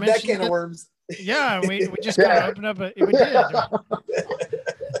 Open Darren up that can of worms. Yeah, we just got to open up. We did.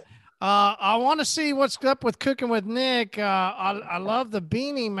 I want to see what's up with Cooking with Nick. I love the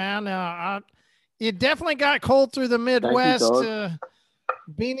beanie, man. It definitely got cold through the Midwest.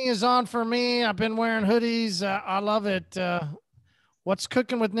 Beanie is on for me. I've been wearing hoodies. I love it. What's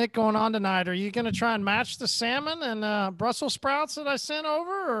Cooking with Nick going on tonight? Are you going to try and match the salmon and Brussels sprouts that I sent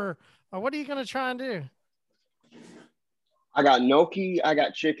over, or what are you going to try and do? I got gnocchi, I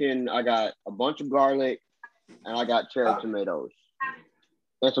got chicken, I got a bunch of garlic, and I got cherry tomatoes.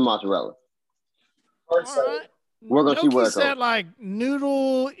 And some mozzarella. All right. We're going to see where it goes. That like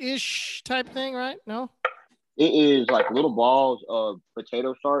noodle-ish type thing, right? No? It is like little balls of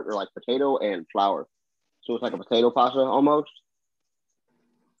potato starch, or like potato and flour. So it's like a potato pasta almost.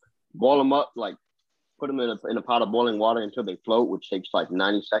 Boil them up, like put them in a pot of boiling water until they float, which takes like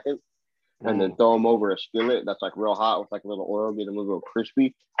 90 seconds. And then throw them over a skillet that's like real hot with like a little oil, get them a little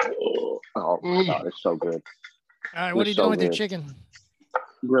crispy. Oh my God, it's so good. All right, what are you doing with your chicken?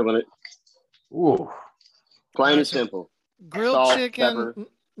 Grilling it. Ooh. Plain and simple. Grilled Salt, chicken, pepper,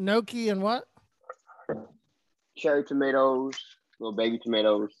 gnocchi, and what? cherry tomatoes, little baby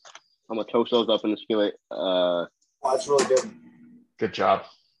tomatoes. I'm gonna toast those up in the skillet. That's really good. Good job.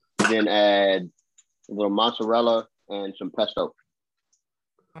 Then add a little mozzarella and some pesto.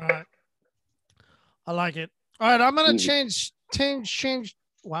 All right. I like it. All right, I'm going to Easy.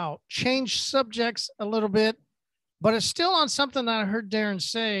 change subjects a little bit, but it's still on something that I heard Darren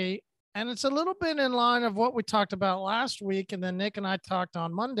say, and it's a little bit in line of what we talked about last week, and then Nick and I talked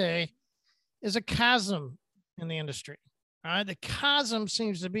on Monday, is a chasm in the industry. All right, the chasm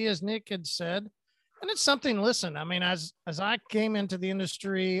seems to be, as Nick had said, and it's something, listen, I mean, as I came into the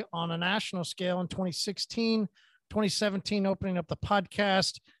industry on a national scale in 2016, 2017, opening up the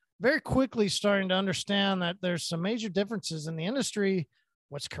podcast, very quickly starting to understand that there's some major differences in the industry.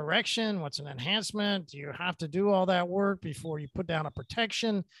 What's correction? What's an enhancement? Do you have to do all that work before you put down a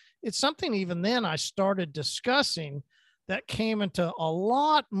protection? It's something even then I started discussing that came into a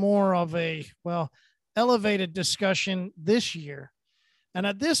lot more of a, elevated discussion this year. And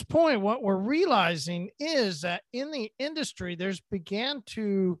at this point, what we're realizing is that in the industry, there's began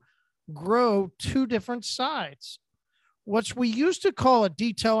to grow two different sides. what we used to call a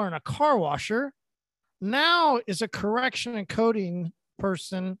detailer and a car washer now is a correction and coating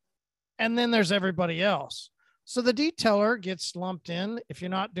person. And then there's everybody else. So the detailer gets lumped in. If you're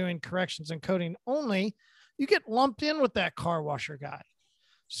not doing corrections and coating only, you get lumped in with that car washer guy.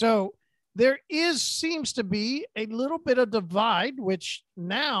 So there seems to be a little bit of divide, which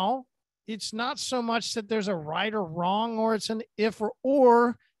now it's not so much that there's a right or wrong, or it's an if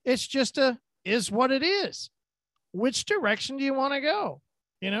or it's just is what it is. Which direction do you want to go?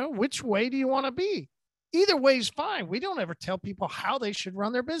 Which way do you want to be? Either way is fine. We don't ever tell people how they should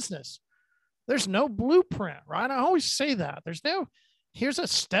run their business. There's no blueprint, right? I always say that. Here's a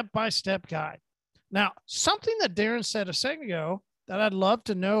step-by-step guide. Now, something that Darren said a second ago that I'd love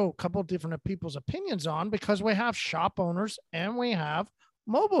to know a couple of different people's opinions on, because we have shop owners and we have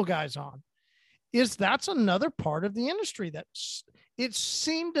mobile guys on, is that's another part of the industry that it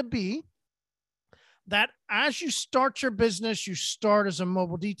seemed to be that as you start your business, you start as a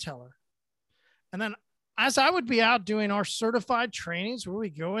mobile detailer. And then as I would be out doing our certified trainings where we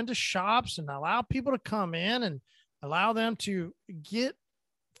go into shops and allow people to come in and allow them to get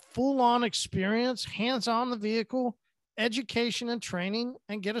full-on experience, hands-on the vehicle, education and training,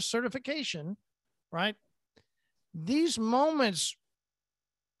 and get a certification, right? These moments,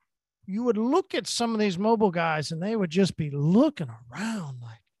 you would look at some of these mobile guys and they would just be looking around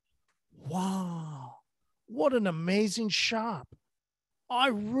like, wow, what an amazing shop. I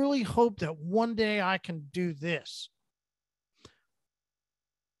really hope that one day I can do this.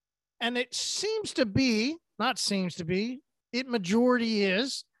 And it seems to be, it majority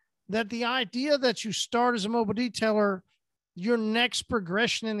is that the idea that you start as a mobile detailer, your next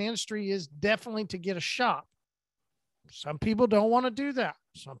progression in the industry is definitely to get a shop. Some people don't want to do that.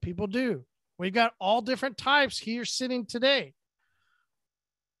 Some people do. We've got all different types here sitting today.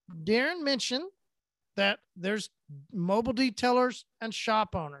 Darren mentioned that there's mobile detailers and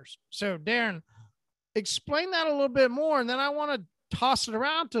shop owners. So Darren, explain that a little bit more. And then I want to toss it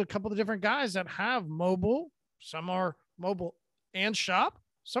around to a couple of different guys that have mobile. Some are mobile and shop.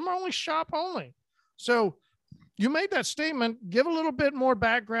 Some are only shop only. So you made that statement, give a little bit more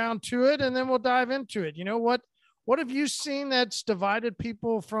background to it, and then we'll dive into it. What have you seen that's divided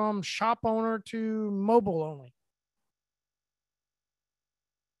people from shop owner to mobile only?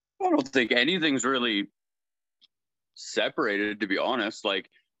 I don't think anything's really separated, to be honest. Like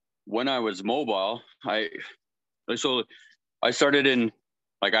when I was mobile, I started in,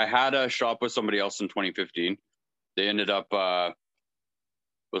 like, I had a shop with somebody else in 2015. They ended up,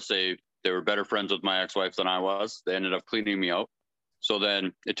 we'll say they were better friends with my ex-wife than I was. They ended up cleaning me out. So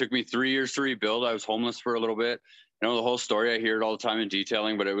then it took me 3 years to rebuild. I was homeless for a little bit. The whole story. I hear it all the time in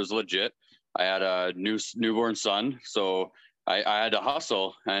detailing, but it was legit. I had a newborn son. So I had to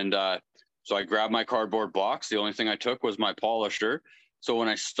hustle. And so I grabbed my cardboard box. The only thing I took was my polisher. So when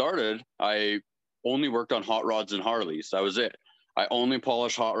I started, I only worked on hot rods and Harleys. That was it. I only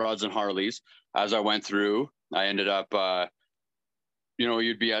polished hot rods and Harleys. As I went through, I ended up,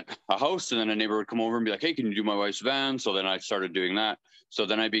 you'd be at a house and then a neighbor would come over and be like, hey, can you do my wife's van? So then I started doing that. So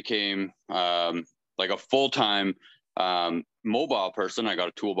then I became like a full-time mobile person. I got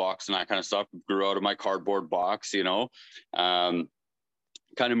a toolbox and that kind of stuff, grew out of my cardboard box,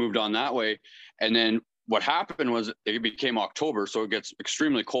 kind of moved on that way. And then what happened was it became October. So it gets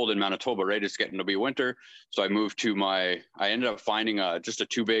extremely cold in Manitoba, right? It's getting to be winter. So I moved to I ended up finding just a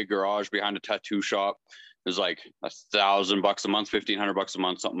 2-bay garage behind a tattoo shop. It was like $1,000 a month, $1,500 a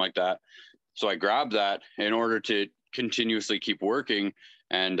month, something like that. So I grabbed that in order to continuously keep working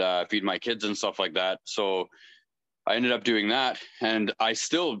and feed my kids and stuff like that. So I ended up doing that, and I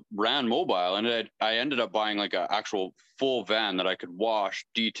still ran mobile, and I ended up buying like an actual full van that I could wash,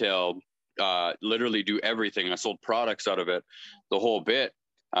 detail, literally do everything. I sold products out of it, the whole bit.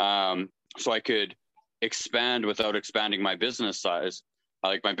 So I could expand without expanding my business size,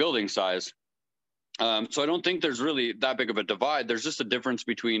 like my building size. So I don't think there's really that big of a divide. There's just a difference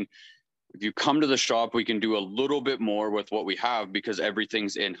between, if you come to the shop, we can do a little bit more with what we have because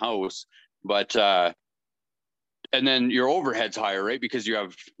everything's in-house, but and then your overhead's higher, right? Because you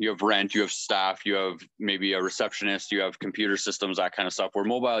have rent, you have staff, you have maybe a receptionist, you have computer systems, that kind of stuff. Where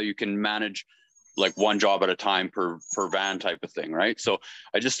mobile, you can manage like one job at a time per van type of thing, right? So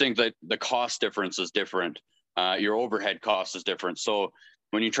I just think that the cost difference is different. Your overhead cost is different. So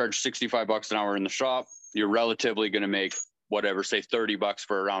when you charge $65 an hour in the shop, you're relatively going to make whatever, say $30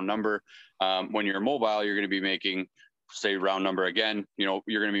 for a round number. When you're mobile, you're going to be making, say round number again, you're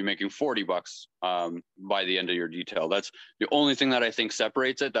going to be making $40 by the end of your detail. That's the only thing that I think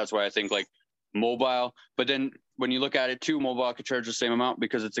separates it. That's why I think like mobile, but then when you look at it too, Mobile could charge the same amount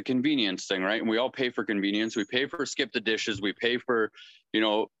because it's a convenience thing, right? And we all pay for convenience. We pay for skip the dishes. We pay for,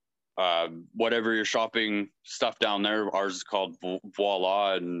 whatever you're shopping stuff down there. Ours is called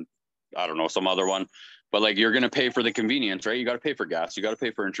Voila, and I don't know, some other one. But like, you're going to pay for the convenience, right? You got to pay for gas. You got to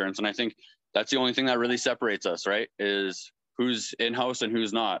pay for insurance. And I think that's the only thing that really separates us, right? Is who's in-house and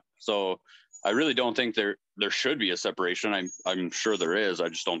who's not. So I really don't think there should be a separation. I'm sure there is. I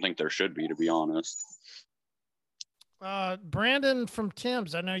just don't think there should be, to be honest. Brandon from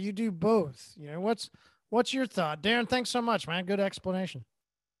Tim's, I know you do both. What's your thought? Darren, thanks so much, man. Good explanation.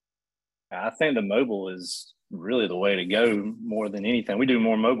 I think the mobile is really the way to go more than anything. We do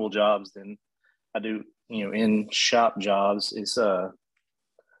more mobile jobs than I do, in shop jobs. It's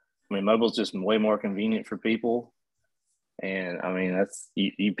mobile's just way more convenient for people. And I mean, that's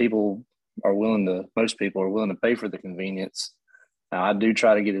most people are willing to pay for the convenience. Now, I do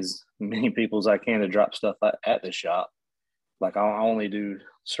try to get as many people as I can to drop stuff at the shop. Like, I only do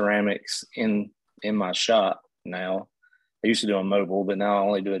ceramics in my shop now. I used to do on mobile, but now I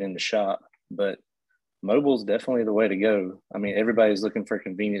only do it in the shop. But mobile is definitely the way to go. I mean, everybody's looking for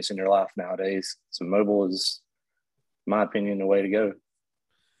convenience in their life nowadays. So mobile is, in my opinion, the way to go.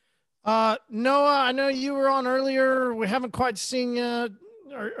 Noah, I know you were on earlier. We haven't quite seen you.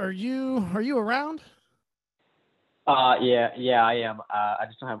 Are you around? Yeah, I am. I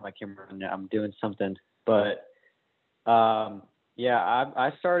just don't have my camera on yet. I'm doing something, but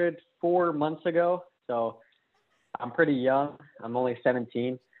I started 4 months ago, so I'm pretty young. I'm only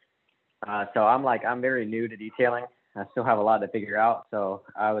 17, so I'm very new to detailing. I still have a lot to figure out, so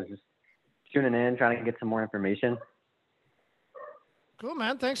I was just tuning in, trying to get some more information. Cool,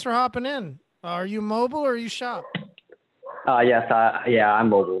 man. Thanks for hopping in. Are you mobile or are you shop? Yes, I'm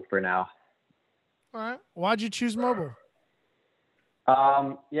mobile for now. All right. Why'd you choose mobile?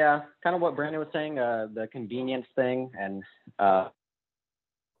 Yeah, kind of what Brandon was saying, the convenience thing. And, but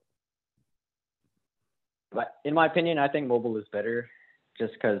in my opinion, I think mobile is better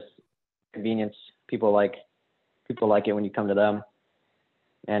just because convenience, people like it when you come to them.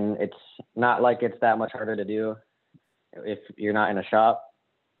 And it's not like it's that much harder to do if you're not in a shop.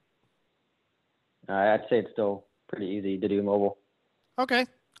 I'd say it's still pretty easy to do mobile. Okay.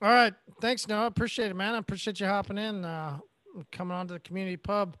 All right. Thanks, Noah. Appreciate it, man. I appreciate you hopping in, coming on to the community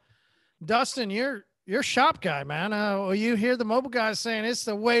pub. Dustin, you're shop guy, man. Well, you hear the mobile guys saying it's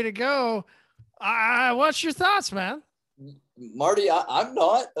the way to go. What's your thoughts, man? Marty, I'm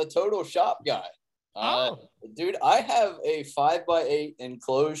not a total shop guy. Dude, I have a 5x8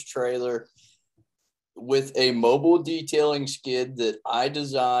 enclosed trailer with a mobile detailing skid that I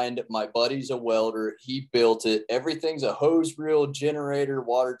designed. My buddy's a welder. He built it. Everything's a hose reel, generator,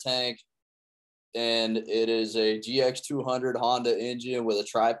 water tank, and it is a GX200 Honda engine with a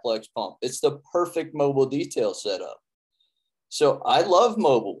triplex pump. It's the perfect mobile detail setup. So I love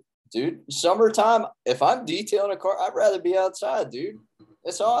mobile, dude. Summertime, if I'm detailing a car, I'd rather be outside, dude.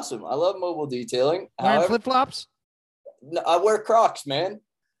 It's awesome. I love mobile detailing. Wearing flip-flops? No, I wear Crocs, man.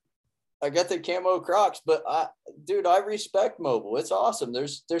 I got the camo Crocs, but I respect mobile. It's awesome.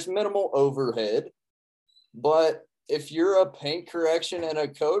 There's minimal overhead, but if you're a paint correction and a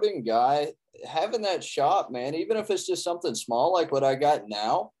coating guy, having that shop, man, even if it's just something small like what I got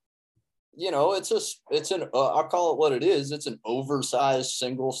now, I'll call it what it is. It's an oversized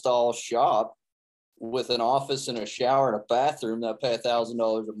single stall shop with an office and a shower and a bathroom that I pay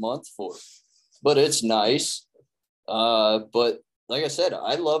 $1,000 a month for, but it's nice. But like I said,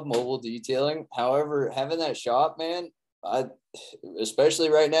 I love mobile detailing. However, having that shop, man, especially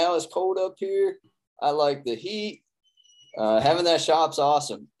right now, it's cold up here. I like the heat. Having that shop's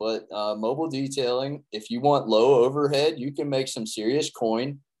awesome. But mobile detailing, if you want low overhead, you can make some serious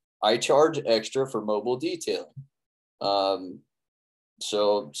coin. I charge extra for mobile detailing.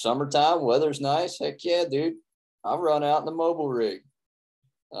 So summertime, weather's nice. Heck yeah, dude. I'll run out in the mobile rig.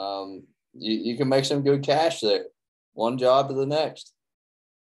 You can make some good cash there. One job to the next.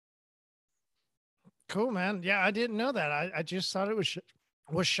 Cool, man. Yeah, I didn't know that. I just thought it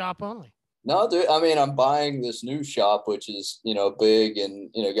was shop only. No, dude. I mean, I'm buying this new shop, which is, big and,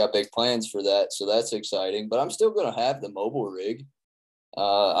 got big plans for that. So that's exciting, but I'm still going to have the mobile rig.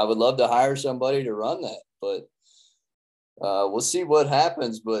 I would love to hire somebody to run that, but we'll see what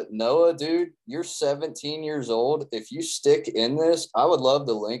happens. But Noah, dude, you're 17 years old. If you stick in this, I would love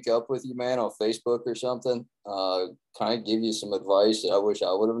to link up with you, man, on Facebook or something. Kind of give you some advice that I wish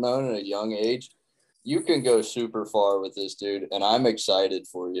I would have known at a young age. You can go super far with this, dude, and I'm excited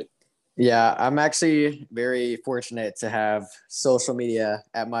for you. Yeah, I'm actually very fortunate to have social media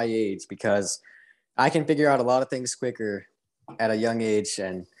at my age because I can figure out a lot of things quicker at a young age.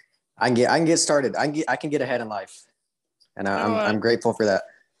 And I can get started. I can get ahead in life, and I'm grateful for that.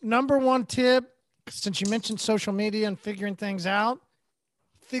 Number one tip, since you mentioned social media and figuring things out,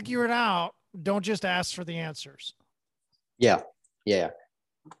 figure it out. Don't just ask for the answers. Yeah.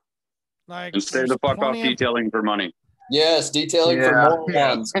 Like, and stay the fuck off detailing for money. Yes, detailing for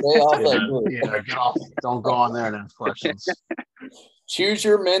morons. Stay off that group. Get off. Don't go on there and ask questions. Choose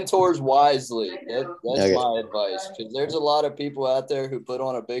your mentors wisely. That's Okay. my advice. Because there's a lot of people out there who put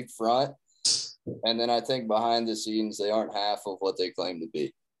on a big front, and then I think behind the scenes they aren't half of what they claim to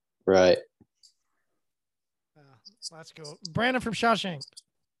be. Right. Let's go. Brandon from Shawshank.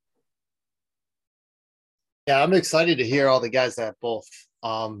 Yeah, I'm excited to hear all the guys that have both.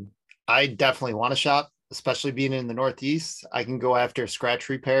 I definitely want to shop, especially being in the Northeast. I can go after scratch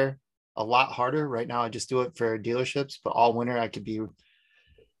repair a lot harder. Right now, I just do it for dealerships, but all winter I could be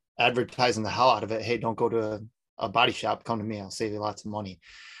advertising the hell out of it. Hey, don't go to a body shop. Come to me. I'll save you lots of money.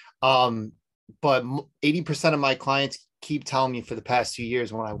 But 80% of my clients keep telling me for the past 2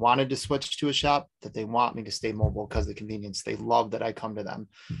 years when I wanted to switch to a shop that they want me to stay mobile because of the convenience. They love that I come to them.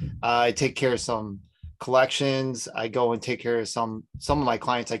 I take care of some collections. I go and take care of some of my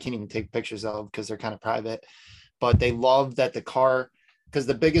clients I can't even take pictures of because they're kind of private, but they love that the car, because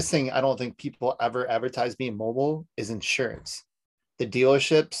the biggest thing I don't think people ever advertise being mobile is insurance. The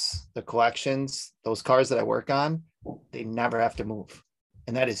dealerships, the collections, those cars that I work on, they never have to move.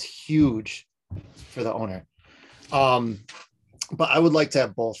 And that is huge for the owner. But I would like to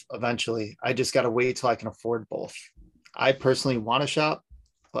have both eventually. I just got to wait till I can afford both. I personally want to shop,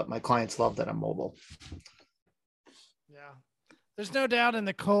 but my clients love that I'm mobile. Yeah. There's no doubt in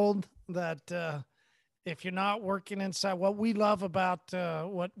the cold that if you're not working inside, what we love about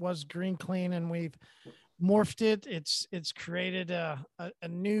what was Green Clean, and we've morphed it, it's created a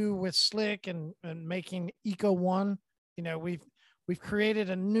new with Slick and making Eco One. You know, we've created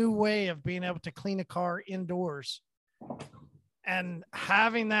a new way of being able to clean a car indoors, and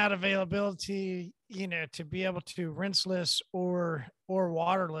having that availability, you know, to be able to rinseless or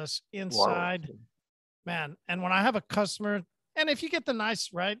waterless inside, man. And when I have a customer, and if you get the nice,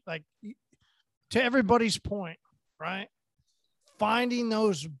 right, like to everybody's point, right, finding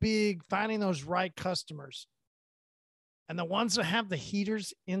those right customers, and the ones that have the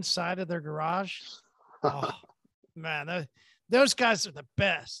heaters inside of their garage, oh man, those guys are the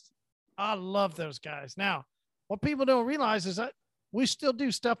best. I love those guys. Now, what people don't realize is that we still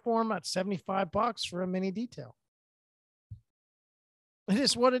do stuff for them at $75 for a mini detail. It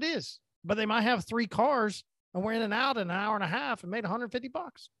is what it is. But they might have 3 cars and we're in and out in an hour and a half and made $150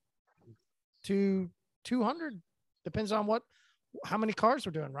 to 200. Depends on how many cars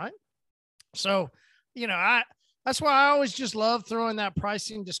we're doing, right? So, you know, that's why I always just love throwing that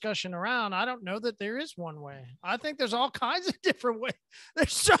pricing discussion around. I don't know that there is one way. I think there's all kinds of different ways.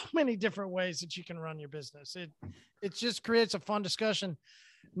 There's so many different ways that you can run your business. It just creates a fun discussion.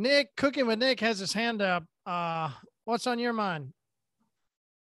 Nick, Cooking with Nick, has his hand up. What's on your mind?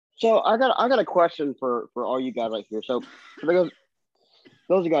 So I got a question for all you guys right here. So because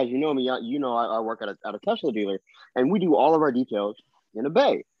those of you guys, you know me, you know I work at a Tesla dealer, and we do all of our details in a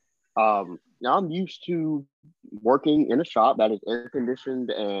bay. Now I'm used to working in a shop that is air conditioned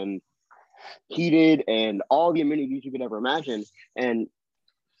and heated and all the amenities you could ever imagine. And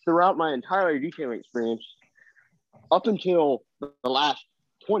throughout my entire detailing experience, up until the last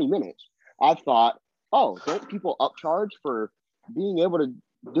 20 minutes, I've thought, oh, don't people upcharge for being able to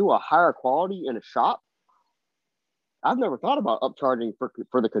do a higher quality in a shop? I've never thought about upcharging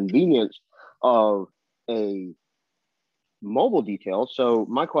for the convenience of a mobile detail. So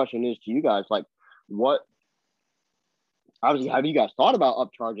my question is to you guys, like, obviously, have you guys thought about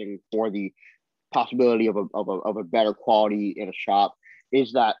upcharging for the possibility of a better quality in a shop?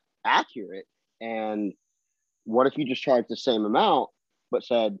 Is that accurate? And what if you just charge the same amount, but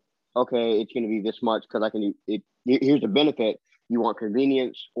said, okay, it's going to be this much because I can do it. Here's the benefit. You want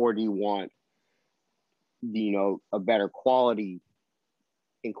convenience, or do you want, you know, a better quality,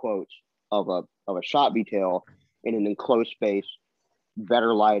 in quotes, of a shop detail in an enclosed space,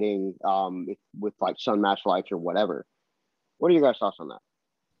 better lighting, with like sun match lights or whatever? What are your guys' thoughts on that?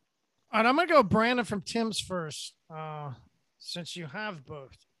 All right, I'm going to go Brandon from Tim's first, since you have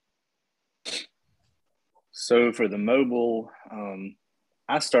both. So for the mobile,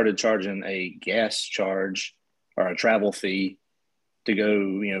 I started charging a gas charge or a travel fee to go,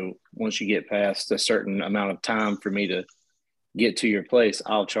 you know, once you get past a certain amount of time for me to get to your place,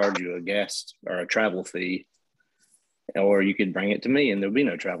 I'll charge you a gas or a travel fee, or you could bring it to me and there'll be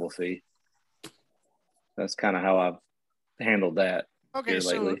no travel fee. That's kind of how I've handled that. Okay,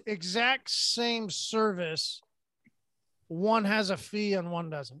 so exact same service. One has a fee and one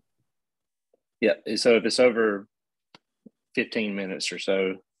doesn't. Yeah. So if it's over 15 minutes or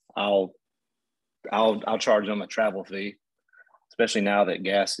so, I'll charge them a travel fee, especially now that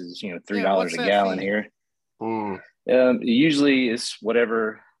gas is, $3 a gallon fee? here. Usually it's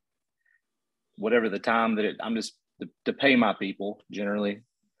whatever the time that I'm just to pay my people generally.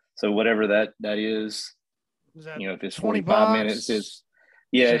 So whatever that is, that if it's 45 minutes, it's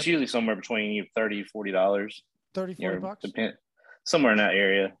usually somewhere between $30, $40. 30, 40 bucks? Somewhere in that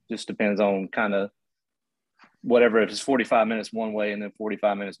area. Just depends on kind of whatever. If it's 45 minutes one way and then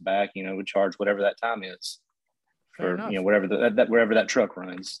 45 minutes back, we charge whatever that time is for, whatever wherever that truck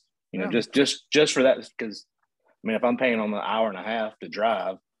runs, just for that. Because if I'm paying them an hour and a half to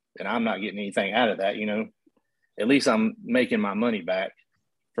drive and I'm not getting anything out of that, at least I'm making my money back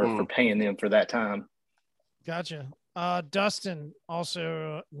for paying them for that time. Gotcha. Dustin,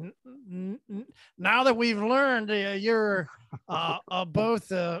 also, now that we've learned you're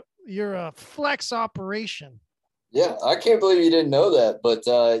you're a flex operation. Yeah, I can't believe you didn't know that. But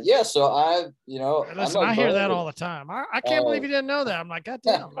so listen, I hear that all the time. I can't believe you didn't know that. I'm like, God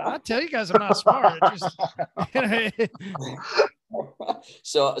damn, man, I tell you guys I'm not smart.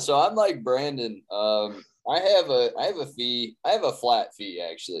 So I'm like Brandon. I have a fee. I have a flat fee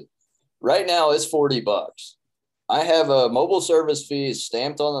actually. Right now it's $40. I have a mobile service fee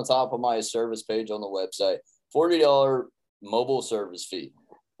stamped on the top of my service page on the website. $40 mobile service fee.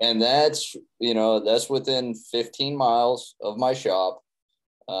 And that's within 15 miles of my shop.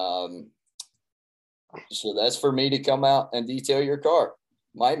 So that's for me to come out and detail your car.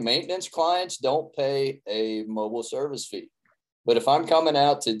 My maintenance clients don't pay a mobile service fee. But if I'm coming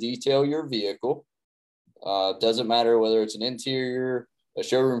out to detail your vehicle, doesn't matter whether it's an interior, a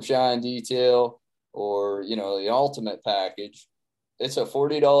showroom shine detail, or, the ultimate package, it's a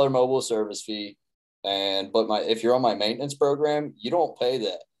 $40 mobile service fee. But if you're on my maintenance program, you don't pay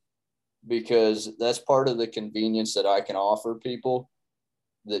that, because that's part of the convenience that I can offer people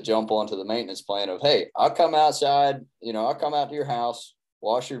that jump onto the maintenance plan of, hey, I'll come outside, I'll come out to your house,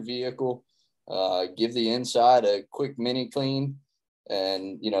 wash your vehicle, give the inside a quick mini clean.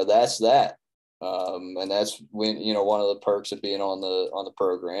 And, that's that. And that's when, one of the perks of being on the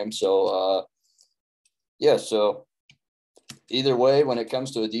program. So, so either way, when it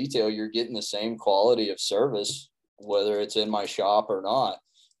comes to a detail, you're getting the same quality of service, whether it's in my shop or not.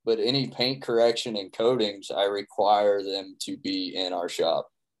 But any paint correction and coatings, I require them to be in our shop.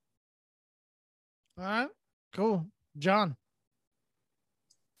 All right, cool. John.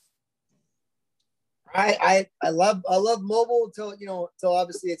 I love mobile until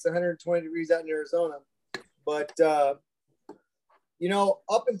obviously it's 120 degrees out in Arizona. But up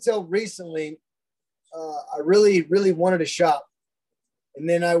until recently, I really, really wanted a shop. And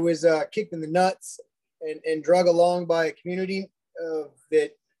then I was kicked in the nuts and drug along by a community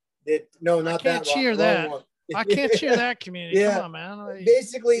that no, not that. Cheer that. I can't cheer that community. Yeah. Come on, man.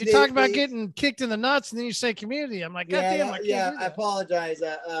 Basically, you talk about getting kicked in the nuts, and then you say community. I'm like, God damn, I can't do that. I apologize.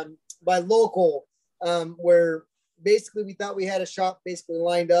 By local, where basically we thought we had a shop basically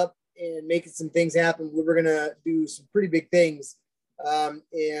lined up and making some things happen. We were gonna do some pretty big things, and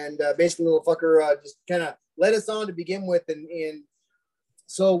basically, little fucker just kind of led us on to begin with, and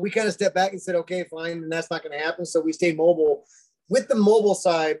so we kind of stepped back and said, okay, fine, and that's not going to happen. So we stay mobile. With the mobile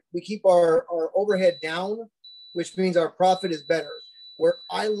side, we keep our overhead down, which means our profit is better. Where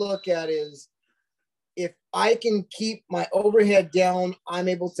I look at is, if I can keep my overhead down, I'm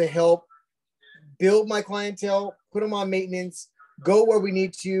able to help build my clientele, put them on maintenance, go where we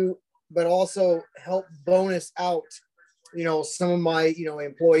need to, but also help bonus out, some of my,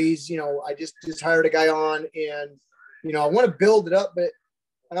 employees. I just hired a guy on, and, I want to build it up, but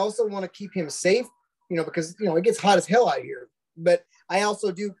I also want to keep him safe, because, it gets hot as hell out here. But I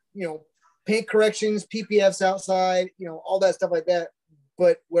also do, paint corrections, PPFs outside, all that stuff like that.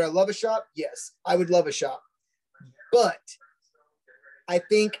 But would I love a shop? Yes, I would love a shop. But I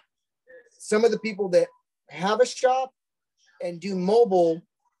think some of the people that have a shop and do mobile,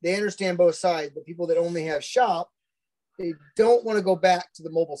 they understand both sides. But people that only have shop, they don't want to go back to the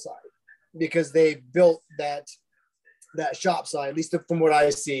mobile side because they built that shop side, at least from what I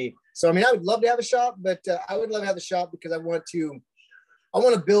see. So, I would love to have a shop, but I would love to have a shop because I want to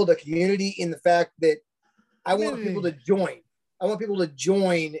build a community in the fact that I want people to join. I want people to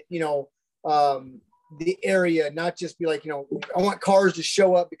join, the area, not just be like, I want cars to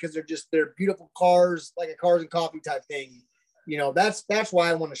show up because they're beautiful cars, like a cars and coffee type thing. That's why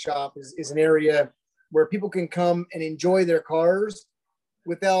I want to shop is an area where people can come and enjoy their cars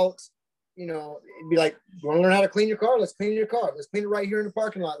without, it'd be like, you want to learn how to clean your car? Let's clean your car. Let's clean it right here in the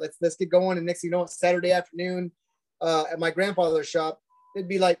parking lot. Let's get going. And next thing you know, it's Saturday afternoon at my grandfather's shop. there'd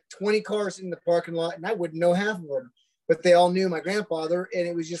be like 20 cars in the parking lot, and I wouldn't know half of them, but they all knew my grandfather, and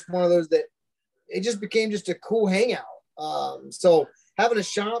it was just one of those that it just became just a cool hangout. So having a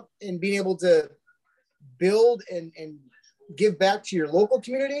shop and being able to build and give back to your local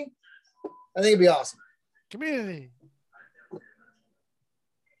community, I think it'd be awesome. Community. All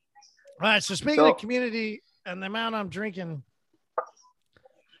right. So speaking of community and the amount I'm drinking,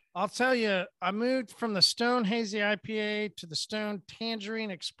 I'll tell you, I moved from the Stone Hazy IPA to the Stone Tangerine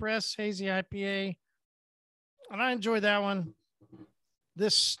Express Hazy IPA, and I enjoyed that one.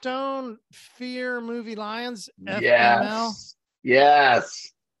 This Stone Fear Movie Lions FML.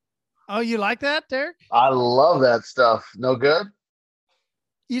 Yes. Oh, you like that, Derek? I love that stuff. No good?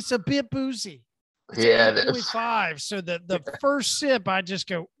 It's a bit boozy. It's yeah, it is. 8.5. So the first sip, I just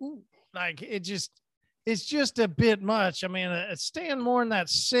go, ooh, like it's just a bit much. I mean, it's staying more in that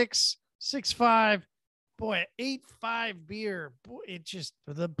 6.5. Boy, 8.5 beer. Boy, it just,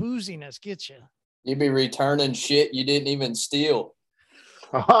 the booziness gets you. You'd be returning shit you didn't even steal.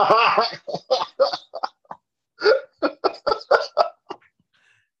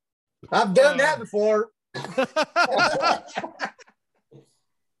 I've done that before.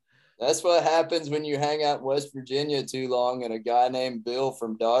 That's what happens when you hang out in West Virginia too long and a guy named Bill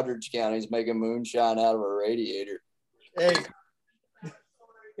from Doddridge County is making moonshine out of a radiator. Hey,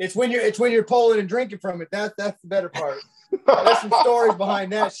 it's when you're pulling and drinking from it. That's the better part. There's some stories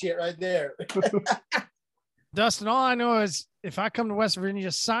behind that shit right there. Dustin, all I know is if I come to West Virginia,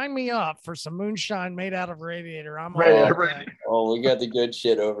 just sign me up for some moonshine made out of radiator. I'm all ready. Oh, we got the good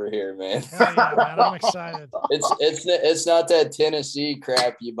shit over here, man. Hell yeah, man. I'm excited. It's not that Tennessee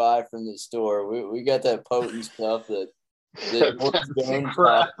crap you buy from the store. We got that potent stuff that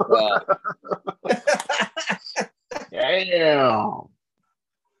crap. Damn.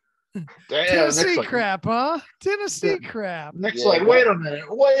 Tennessee crap, huh? Tennessee crap. Nick's like, wait a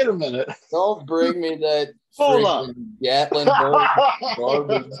minute. Don't bring me that Gatlin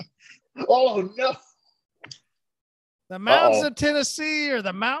garbage. Oh no. The mountains of Tennessee or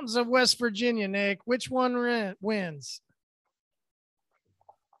the mountains of West Virginia, Nick? Which one wins?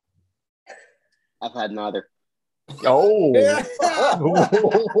 I've had neither. Oh.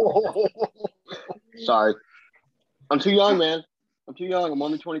 Sorry. I'm too young, man. I'm too young. I'm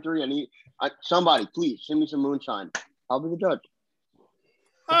only 23. Somebody, please send me some moonshine. I'll be the judge.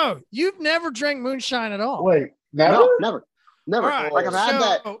 Oh, you've never drank moonshine at all? Wait, never? No, never. Right, like I've had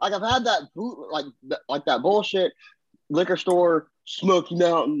that like that bullshit liquor store Smoky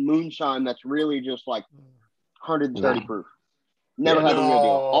Mountain moonshine that's really just like 130 proof. Never had the real deal.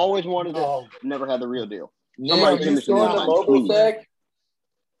 Always wanted it. Never had the real deal. Nick, you going to Mobile Tech?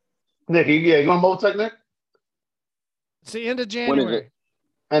 Nick, you going to Mobile Tech, Nick? It's the end of January. When is it?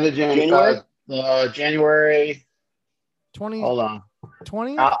 End of January. January 20. Hold on.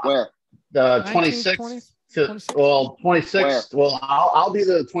 20? Where? The 26th. 26th. Well, 26th. Well, I'll be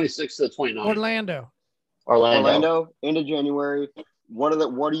the 26th to the 29th. Orlando. End of January. What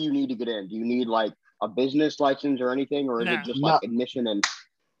do you need to get in? Do you need like a business license or anything, or is it just like admission and?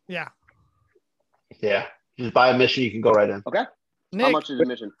 Yeah. Yeah. Just buy admission, you can go right in. Okay. Nick, how much is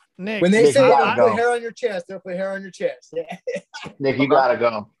admission? Nick, when they say they'll put hair on your chest, they'll put hair on your chest. Yeah. Nick, you gotta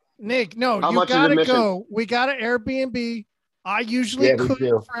go. Nick, no, you gotta go. We got an Airbnb. I usually cook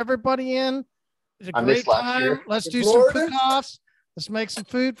for everybody in. It's a great time. Let's do some cook-offs. Let's make some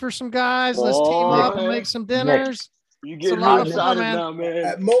food for some guys. Let's team up and make some dinners. You get me excited now, man.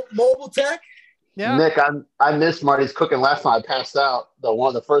 At Mobile Tech? Yeah. Nick, I missed Marty's cooking last night. I passed out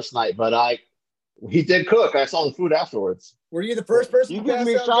the first night, but he did cook. I saw the food afterwards. Were you the first person? You get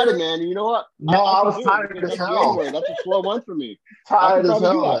me excited, man. You know what? No, I was tired as hell. That's a slow one for me. Tired as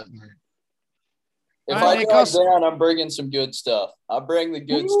hell. If I drive down, I'm bringing some good stuff. I'll bring the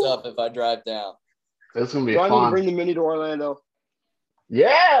good stuff if I drive down. It's gonna be fun. I need to bring the Mini to Orlando.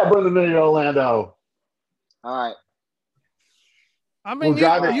 Yeah, bring the Mini to Orlando. All right. I mean,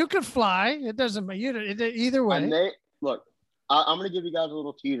 you could fly. It doesn't matter. Either way. Look, I'm going to give you guys a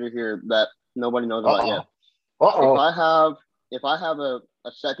little teaser here that nobody knows about yet. If I have a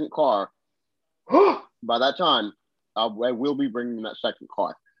second car, by that time, I will be bringing that second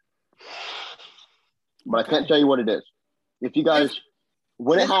car. But I can't tell you what it is. If you guys,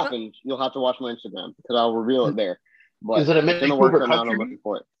 when it happens, you'll have to watch my Instagram because I'll reveal it there. But is it a Mini Cooper country? I'm looking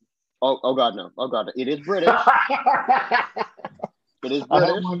for it. Oh God, no. Oh God, it is British. It is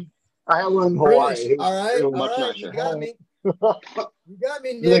British. I have one in Hawaii. British. All right. You got me. You got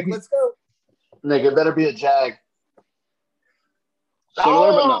me, Nick. Let's go. Nick, it better be a Jag.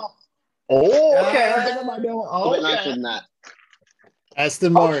 Similar, but no. Oh, okay. I think I might know. A bit nicer than that.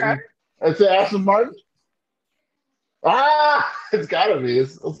 Aston Martin. It's an Aston Martin? It's gotta be.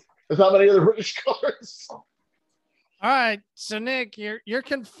 There's not many other British cars. All right, so Nick, you're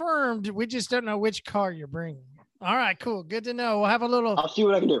confirmed. We just don't know which car you're bringing. All right, cool. Good to know. We'll have a little. I'll see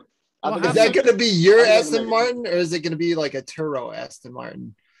what I can do. Is that going to be your Aston Martin, or is it going to be like a Turo Aston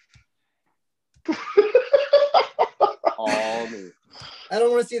Martin? Oh, man. I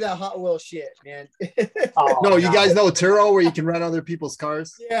don't want to see that Hot Wheel shit, man. No, you guys know Turo, where you can rent other people's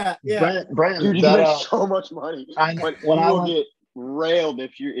cars. Yeah. Brandon, Dude, you that, make so much money. But you I will get railed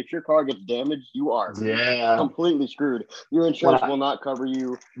if your car gets damaged. You are completely screwed. Your insurance will not cover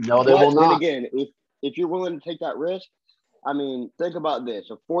you. No, they will not. Then again, if you're willing to take that risk, I mean, think about this: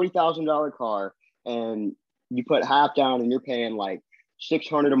 a $40,000 car, and you put half down, and you're paying like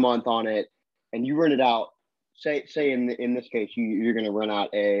 $600 a month on it, and you rent it out. Say in this case, you're going to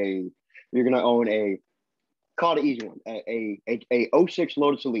own a, call it an easy one, a 06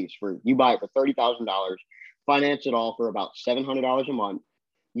 Lotus Elise you buy it for $30,000, finance it all for about $700 a month.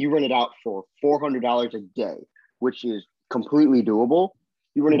 You rent it out for $400 a day, which is completely doable.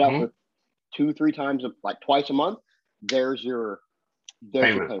 You rent it out for 2-3 times, like twice a month. There's your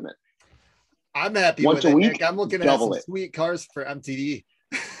payment. I'm happy Once with a it, week, Nick. I'm looking at some sweet cars for MTD.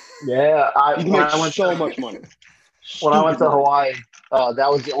 Yeah, you can make so much money. When I went to Hawaii, that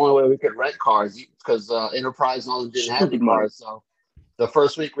was the only way we could rent cars because Enterprise and all them didn't have the cars. So the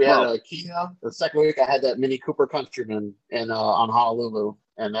first week we had a Kia. The second week I had that Mini Cooper Countryman on Honolulu,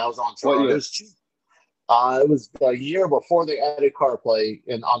 and that was on tour. It was cheap. It was a year before they added CarPlay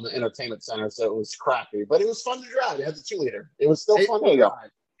on the entertainment center, so it was crappy, but it was fun to drive. It had the 2-liter. It was still fun to drive.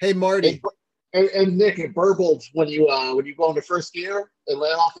 Hey, Marty. And Nick, it burbled when you go into first gear and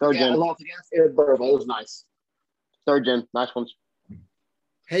let off the gas. It burbled. It was nice. Third gen, nice ones.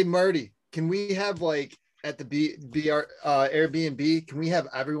 Hey, Marty, can we have like at the Airbnb? Can we have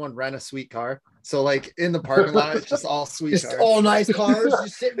everyone rent a sweet car? So like in the parking lot, it's just all sweet cars. All nice cars,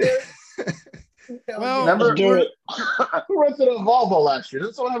 just sitting there. Well, remember who rented a Volvo last year?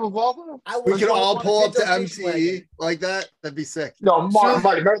 Didn't someone have a Volvo? We could all pull up to MTE like that. That'd be sick. No, Marty,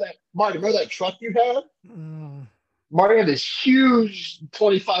 remember that truck you had? Marty had this huge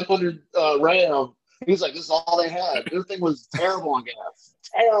 2500 Ram. He was like, "This is all they had." This thing was terrible on gas.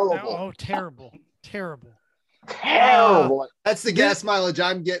 Terrible. Oh, terrible. That's the gas mileage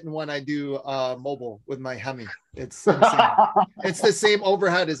I'm getting when I do mobile with my Hemi. It's insane. It's the same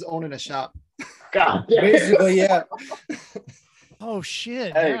overhead as owning a shop. God, basically, yeah. Oh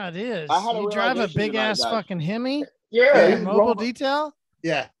shit! Hey, yeah, it is. I had a You drive a realization big tonight, ass guys. fucking Hemi? Yeah. Mobile detail?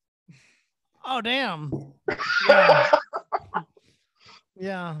 Yeah. Oh damn.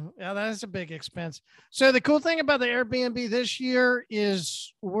 Yeah, that's a big expense. So the cool thing about the Airbnb this year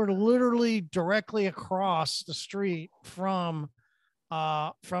is we're literally directly across the street from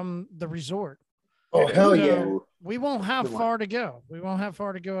the resort. Oh hell yeah! We won't have far to go. We won't have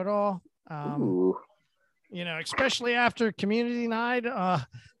far to go at all. You know, especially after community night.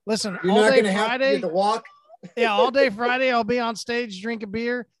 Listen, You're all not day gonna have Friday, to walk. Yeah, all day Friday I'll be on stage, drink a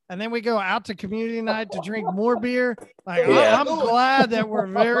beer, and then we go out to community night to drink more beer. Like I'm glad that we're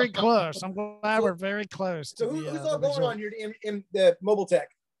very close. I'm glad we're very close. So who's all going on here in the Mobile Tech?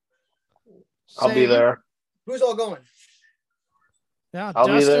 I'll be there. Who's all going? Yeah, I'll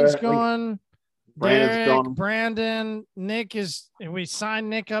Justin's be there. going. Brandon's Derek, going. Brandon, Nick we signed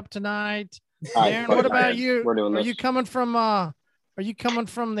Nick up tonight. All right, Darren, fuck what it, about man. you? We're doing Are this. you coming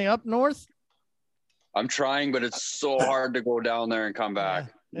from the up north? I'm trying, but it's so hard to go down there and come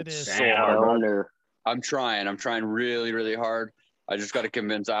back. It is so hard. Down there. I'm trying really, really hard. I just got to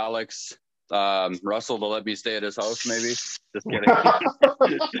convince Alex, Russell to let me stay at his house, maybe. Just kidding.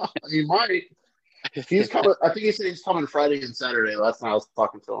 He might. He's coming. I think he said he's coming Friday and Saturday. Last night I was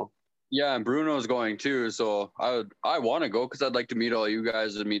talking to him. Yeah, and Bruno's going too. So I want to go because I'd like to meet all you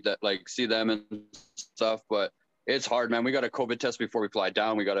guys and see them and stuff. But it's hard, man. We got a COVID test before we fly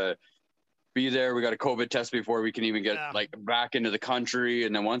down. We got to be there. We got a COVID test before we can even get back into the country.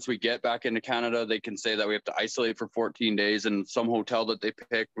 And then once we get back into Canada, they can say that we have to isolate for 14 days in some hotel that they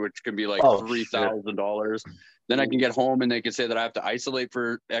pick, which can be like $3,000. Then I can get home and they can say that I have to isolate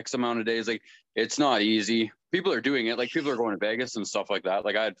for X amount of days. Like, it's not easy. People are doing it. Like, people are going to Vegas and stuff like that.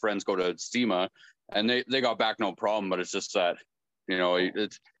 Like, I had friends go to SEMA and they got back no problem, but it's just that, you know,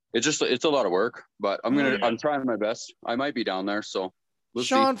 it's a lot of work, but I'm trying my best. I might be down there. So we'll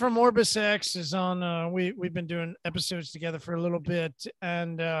Sean see. from Orbis X is on. We've been doing episodes together for a little bit,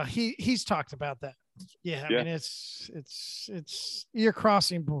 and he's talked about that. Yeah, I mean it's you're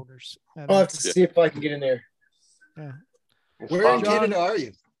crossing borders. I'll have to see if I can get in there. Yeah. Where in Canada are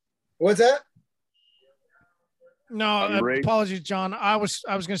you? What's that? No, apologies, John. I was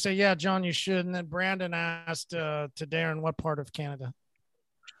going to say, yeah, John, you should. And then Brandon asked to Darren, what part of Canada?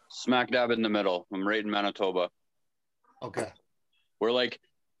 Smack dab in the middle. I'm right in Manitoba. Okay. We're like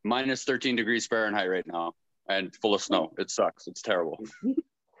minus 13 degrees Fahrenheit right now and full of snow. It sucks. It's terrible.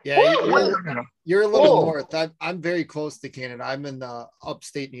 Yeah, you're a little north. I'm very close to Canada. I'm in the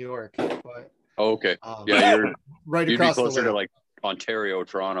upstate New York, but okay. Yeah, you're right you'd across be closer the way. to like Ontario,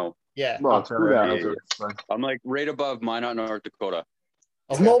 Toronto. Yeah. I'm like right above Minot, North Dakota.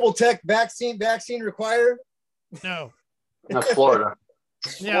 Is Mobile Tech vaccine required? No. That's Florida.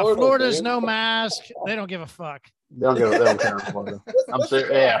 Yeah, Florida's no mask. They don't give a fuck. They don't care in Florida. I'm serious.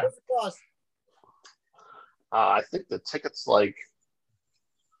 Yeah. What's the cost? I think the ticket's like.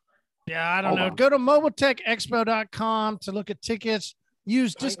 Yeah, I don't know. Go to mobiletechexpo.com to look at tickets.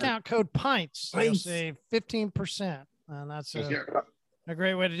 Use discount code PINTS. You'll save 15%. And that's a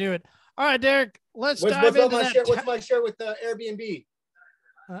great way to do it. All right, Derek, let's dive into that. What's my share with Airbnb?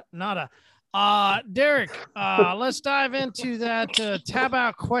 Nada. Derek, let's dive into that tab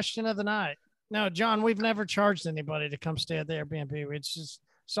out question of the night. No, John, we've never charged anybody to come stay at the Airbnb. It's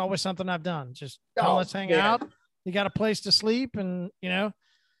always something I've done. Just come, let's hang out. You got a place to sleep. And,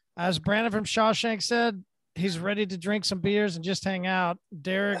 as Brandon from Shawshank said, he's ready to drink some beers and just hang out.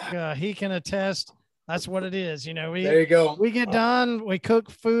 Derek, he can attest. That's what it is. There you go. We get done. We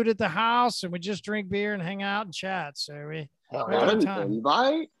cook food at the house and we just drink beer and hang out and chat. So we have a good time.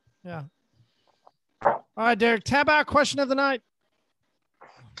 Invite? Yeah. All right, Derek, tab out question of the night.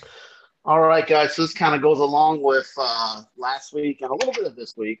 All right, guys. So this kind of goes along with last week and a little bit of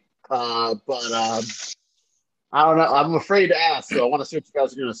this week. But I don't know. I'm afraid to ask, so I want to see what you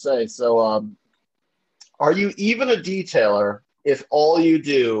guys are going to say. So are you even a detailer if all you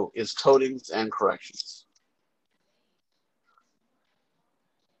do is coatings and corrections?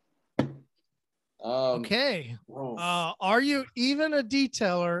 Okay. Are you even a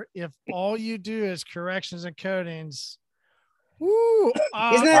detailer if all you do is corrections and coatings? Woo!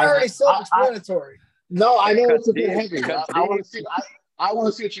 Isn't that already self-explanatory? No, I know it's a bit heavy. I want to see. I want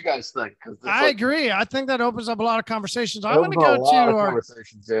to see what you guys think. I agree. I think that opens up a lot of conversations. I'm going to go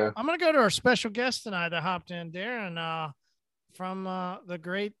to our special guest tonight that hopped in, Darren, from the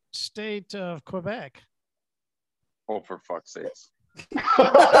great state of Quebec. Oh, for fuck's sakes.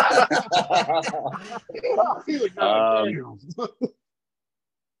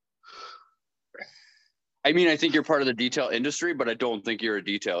 I mean, I think you're part of the detail industry, but I don't think you're a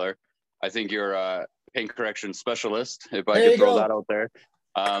detailer. I think you're a paint correction specialist, if I could throw that out there.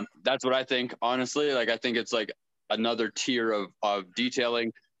 That's what I think, honestly. Like, I think it's like another tier of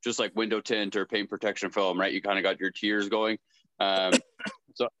detailing, just like window tint or paint protection film, right? You kind of got your tiers going. So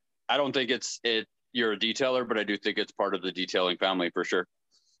I don't think you're a detailer, but I do think it's part of the detailing family for sure.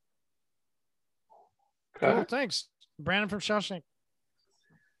 Cool, thanks. Brandon from Shawshank.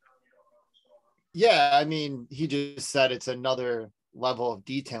 Yeah, I mean, he just said it's another level of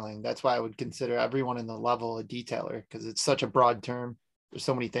detailing. That's why I would consider everyone in the level a detailer, because it's such a broad term. There's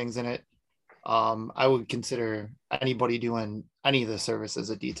so many things in it. I would consider anybody doing any of the services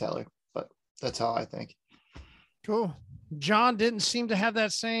a detailer, but that's how I think. Cool. John didn't seem to have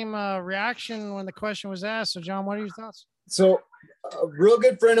that same reaction when the question was asked. So, John, what are your thoughts? So, a real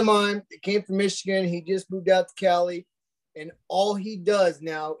good friend of mine came from Michigan. He just moved out to Cali, and all he does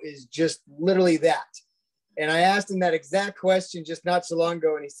now is just literally that. And I asked him that exact question just not so long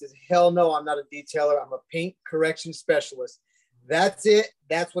ago, and he says, hell no, I'm not a detailer. I'm a paint correction specialist. That's it.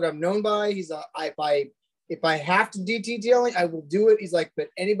 That's what I'm known by. He's if I have to do detailing, I will do it. He's like, but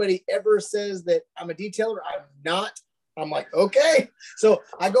anybody ever says that I'm a detailer, I'm not. I'm like, okay. So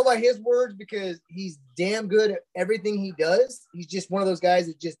I go by his words because he's damn good at everything he does. He's just one of those guys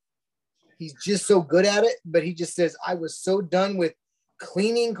that he's just so good at it. But he just says, I was so done with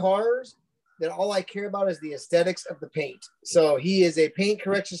cleaning cars that all I care about is the aesthetics of the paint. So he is a paint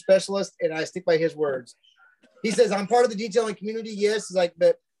correction specialist, and I stick by his words. He says, I'm part of the detailing community. Yes. He's like,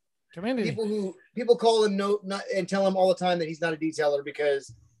 but community. People call him and tell him all the time that he's not a detailer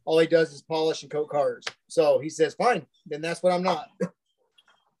because all he does is polish and coat cars. So he says, fine, then that's what I'm not. All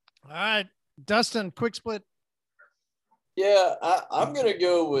right, Dustin, quick split. Yeah, I'm going to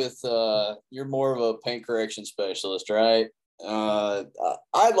go with you're more of a paint correction specialist, right? I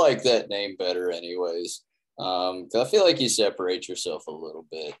like that name better anyways. I feel like you separate yourself a little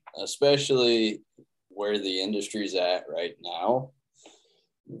bit, especially where the industry's at right now.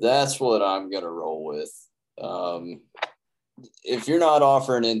 That's what I'm going to roll with. If you're not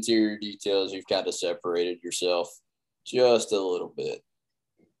offering interior details, you've kind of separated yourself just a little bit.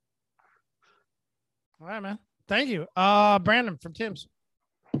 All right, man. Thank you. Brandon from Tim's.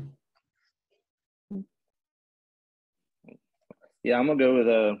 Yeah, I'm gonna go with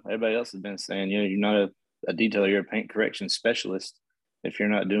everybody else has been saying. You know, you're not a detailer, you're a paint correction specialist. If you're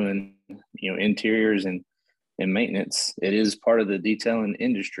not doing, you know, interiors and maintenance, it is part of the detailing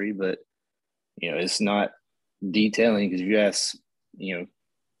industry, but you know, it's not detailing, because if you ask, you know,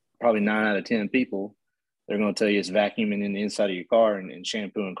 probably 9 out of 10 people, they're going to tell you it's vacuuming in the inside of your car and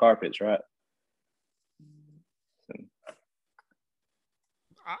shampooing carpets, right? So,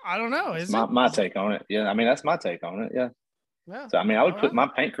 I don't know. Is my take on it? Yeah, I mean, that's my take on it. Yeah. Yeah. So I mean, I would put my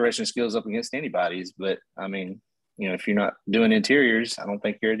paint correction skills up against anybody's, but I mean, you know, if you're not doing interiors, I don't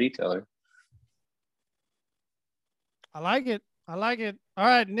think you're a detailer. I like it. I like it. All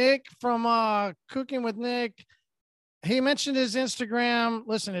right, Nick from Cooking with Nick. He mentioned his Instagram.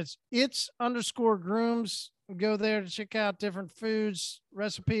 Listen, it's _grooms. Go there to check out different foods,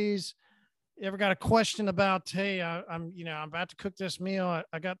 recipes. You ever got a question about, hey, I'm about to cook this meal.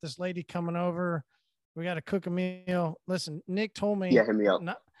 I got this lady coming over. We got to cook a meal. Listen, Nick told me. Yeah, hit me up.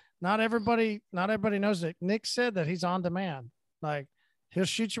 Not everybody knows it. Nick said that he's on demand. Like, he'll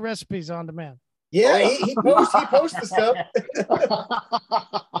shoot you recipes on demand. Yeah, he posts the stuff.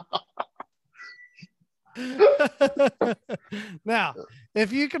 Now,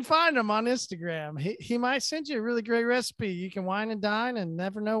 if you can find him on Instagram, he might send you a really great recipe. You can wine and dine and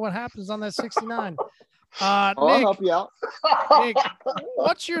never know what happens on that 69. I'll Nick, help you out. Nick,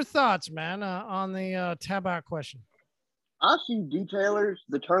 what's your thoughts, man, on the tab out question? I see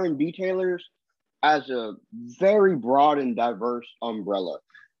the term detailers, as a very broad and diverse umbrella.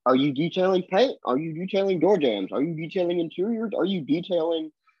 Are you detailing paint? Are you detailing door jambs? Are you detailing interiors? Are you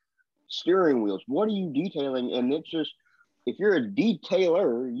detailing steering wheels? What are you detailing? And it's just, if you're a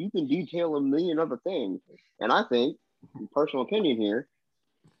detailer, you can detail a million other things. And I think, personal opinion here,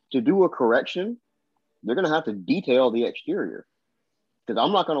 to do a correction, they're going to have to detail the exterior, because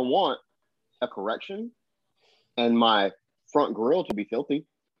I'm not going to want a correction and my front grille to be filthy.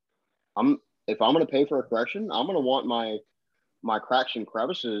 If I'm going to pay for a correction, I'm going to want my cracks and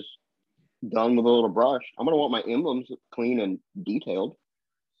crevices done with a little brush. I'm going to want my emblems clean and detailed.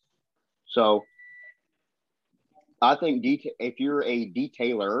 So I think if you're a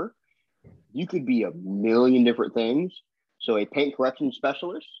detailer, you could be a million different things. So a paint correction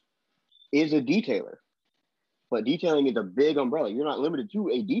specialist is a detailer, but detailing is a big umbrella. You're not limited to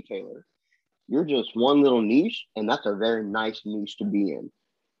a detailer. You're just one little niche, and that's a very nice niche to be in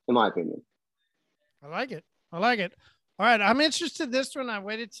my opinion. I like it. All right, I'm interested in this one. I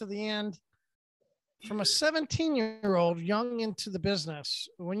waited to the end. From a 17-year-old young into the business,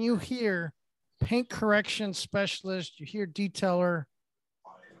 when you hear paint correction specialist, you hear detailer,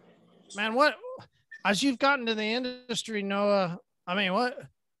 man, as you've gotten to the industry, Noah, I mean,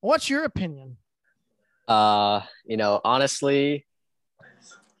 what's your opinion? Honestly,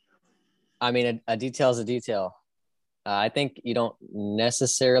 I mean, a detail is a detail. I think you don't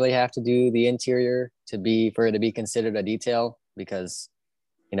necessarily have to do the interior for it to be considered a detail, because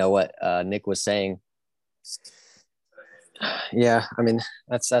what Nick was saying. Yeah, I mean,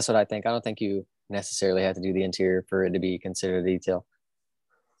 that's what I think. I don't think you necessarily have to do the interior for it to be considered a detail.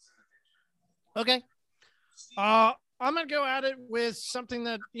 Okay. I'm going to go at it with something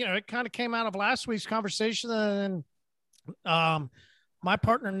that, it kind of came out of last week's conversation, and my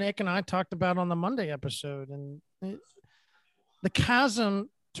partner Nick and I talked about on the Monday episode. And the chasm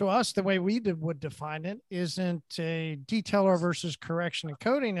to us, the way we would define it, isn't a detailer versus correction and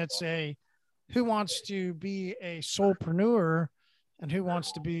coating. It's who wants to be a solopreneur and who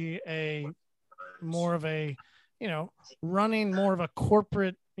wants to be more of a running more of a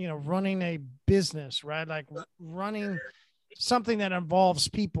corporate, running a business, right? Like running something that involves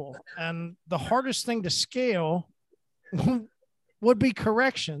people. And the hardest thing to scale would be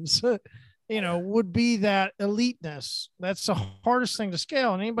corrections, would be that eliteness. That's the hardest thing to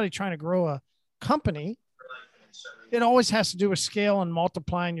scale. And anybody trying to grow a company, it always has to do with scale and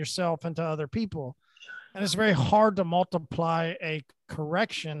multiplying yourself into other people. And it's very hard to multiply a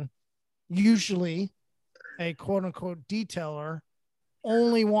correction. Usually a quote unquote detailer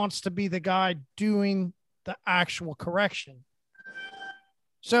only wants to be the guy doing the actual correction.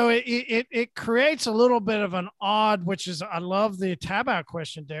 So it creates a little bit of an odd, which is, I love the tab out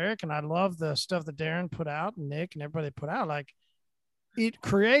question, Derek, and I love the stuff that Darren put out and Nick and everybody put out. Like, it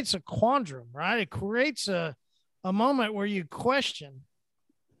creates a quandrum, right? It creates a moment where you question,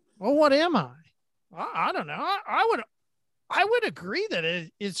 well, what am I? I don't know. I would agree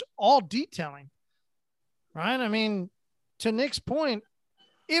that it's all detailing, right? I mean, to Nick's point,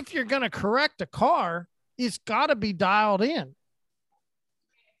 if you're going to correct a car, it's got to be dialed in.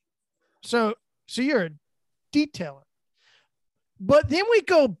 So you're a detailer. But then we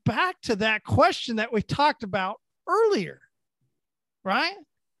go back to that question that we talked about earlier. right?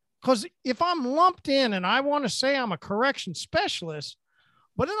 Because if I'm lumped in and I want to say I'm a correction specialist,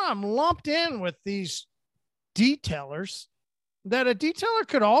 but then I'm lumped in with these detailers that a detailer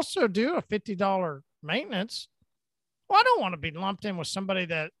could also do a $50 maintenance. Well, I don't want to be lumped in with somebody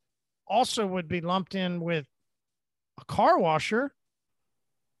that also would be lumped in with a car washer.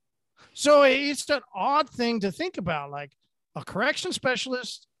 So it's an odd thing to think about, like a correction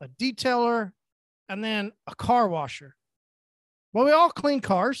specialist, a detailer, and then a car washer. Well, we all clean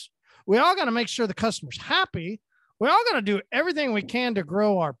cars. We all got to make sure the customer's happy. We all got to do everything we can to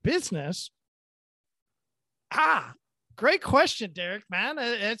grow our business. Great question, Derek, man.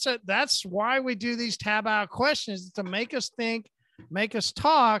 That's why we do these tab out questions, to make us think, make us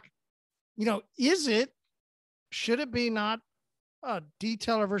talk. Should it be not a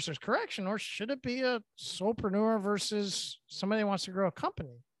detailer versus correction, or should it be a solopreneur versus somebody who wants to grow a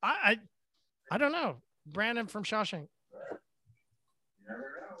company? I don't know. Brandon from Shawshank.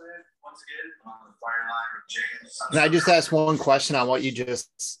 Once again, on the fire line with James. Can I just ask one question on what you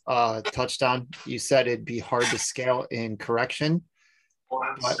just touched on? You said it'd be hard to scale in correction.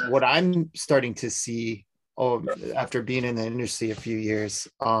 But what I'm starting to see after being in the industry a few years,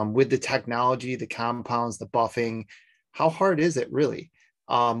 with the technology, the compounds, the buffing, how hard is it really?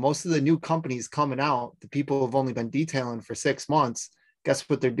 Most of the new companies coming out, the people who've only been detailing for 6 months, guess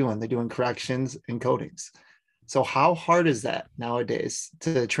what they're doing? They're doing corrections and coatings. So how hard is that nowadays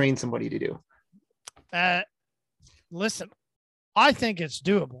to train somebody to do? Listen, I think it's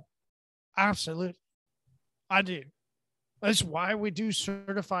doable. Absolutely. I do. That's why we do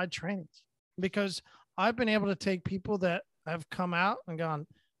certified trainings, because I've been able to take people that have come out and gone,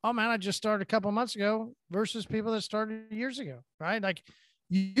 oh man, I just started a couple of months ago, versus people that started years ago, right? Like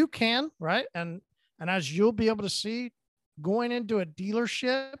you can, right? And as you'll be able to see, going into a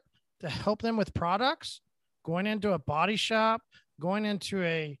dealership to help them with products, going into a body shop, going into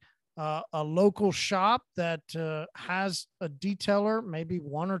a local shop that has a detailer, maybe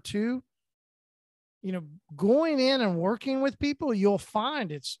one or two, going in and working with people, you'll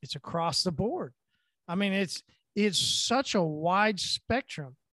find it's across the board. I mean, it's such a wide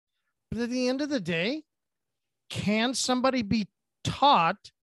spectrum. But at the end of the day, can somebody be taught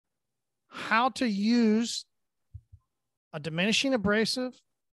how to use a diminishing abrasive,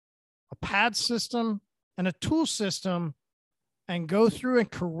 a pad system, and a tool system and go through and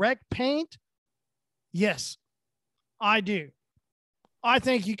correct paint? Yes, I do. I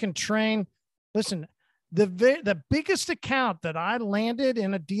think you can train. Listen, the biggest account that I landed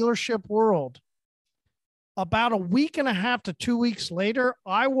in a dealership world, about a week and a half to 2 weeks later,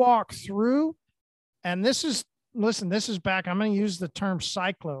 I walked through, and this is back, I'm going to use the term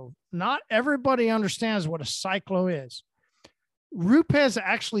cyclo. Not everybody understands what a cyclo is. Rupes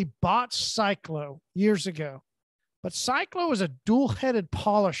actually bought Cyclo years ago, but Cyclo is a dual-headed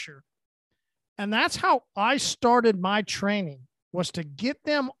polisher. And that's how I started my training, was to get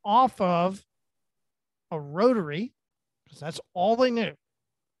them off of a rotary, because that's all they knew,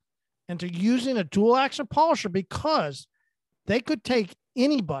 and to using a dual action polisher, because they could take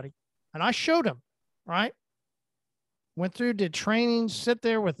anybody. And I showed them, right? Went through, did trainings, sit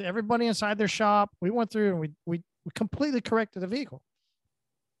there with everybody inside their shop. We went through and we completely corrected the vehicle.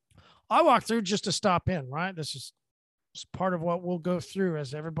 I walked through just to stop in, right? This is part of what we'll go through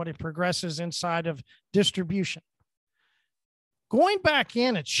as everybody progresses inside of distribution. Going back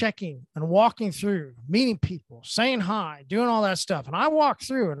in and checking and walking through, meeting people, saying hi, doing all that stuff. And I walk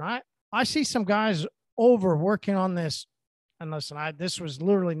through and I see some guys over working on this. And listen, this was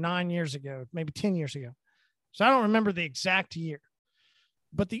literally 9 years ago, maybe 10 years ago. So I don't remember the exact year,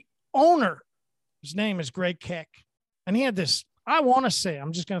 but the owner, his name is Greg Keck, and he had this, I want to say,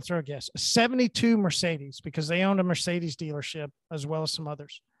 I'm just going to throw a guess, a 72 Mercedes, because they owned a Mercedes dealership as well as some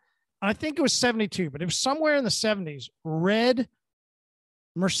others. And I think it was 72, but it was somewhere in the 70s, red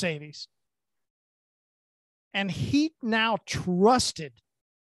Mercedes. And he now trusted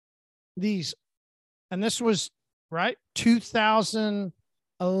these, and this was, right,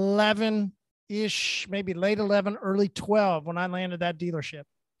 2011-ish, maybe late 11, early 12, when I landed that dealership.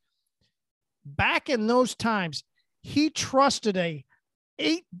 Back in those times, he trusted a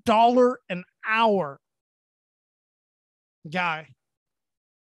 $8 an hour guy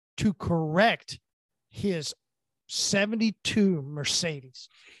to correct his 72 Mercedes.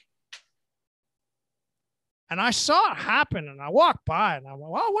 And I saw it happen, and I walked by and I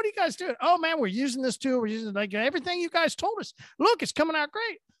went, well, what are you guys doing? Oh man, we're using this tool. We're using like everything you guys told us. Look, it's coming out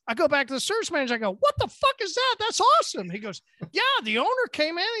great. I go back to the service manager. I go, what the fuck is that? That's awesome. He goes, yeah, the owner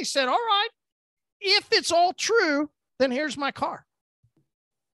came in. He said, all right, if it's all true, then here's my car.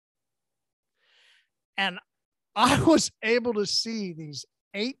 And I was able to see these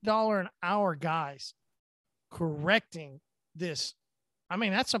 $8 an hour guys correcting this. I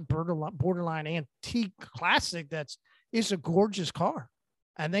mean, that's a borderline antique classic. It's a gorgeous car.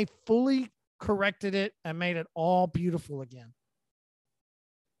 And they fully corrected it and made it all beautiful again.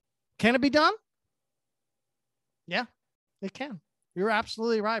 Can it be done? Yeah, it can. You're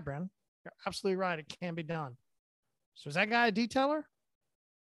absolutely right, Brandon. You're absolutely right. It can be done. So is that guy a detailer?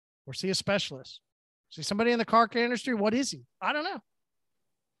 Or is he a specialist? Is he somebody in the car care industry? What is he? I don't know.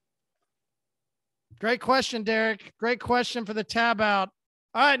 Great question, Derek. Great question for the tab out.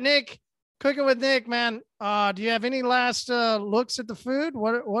 All right, Nick. Cooking with Nick, man. Do you have any last looks at the food?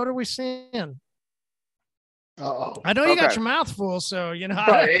 What are we seeing? I know you got your mouth full, so you know.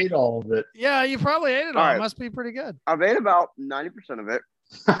 I ate all of it. Yeah, you probably ate it all. All right. It must be pretty good. I've ate about 90% of it.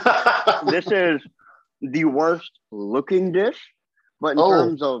 This is the worst looking dish, but in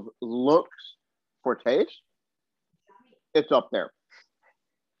terms of looks for taste, it's up there.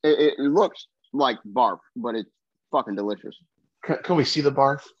 It looks like barf, but it's fucking delicious. Can we see the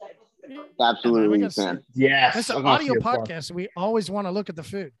barf? Absolutely, you can. Yes. It's an audio podcast, so we always want to look at the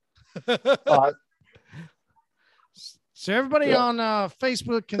food. So everybody on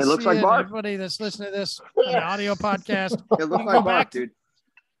Facebook can see like it. barf. Everybody that's listening to this on the audio podcast, It looks like barf, dude.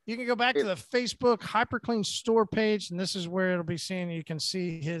 You can go back to the Facebook HyperClean store page, and this is where it'll be seen. You can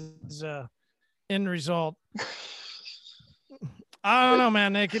see his end result. I don't know,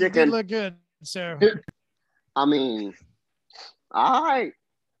 man. Nick, it did look good. So, I mean, all right.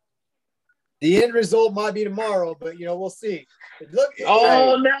 The end result might be tomorrow, but we'll see. Look. No,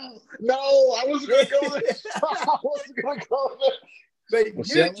 I wasn't going to go there. I wasn't going to go there. But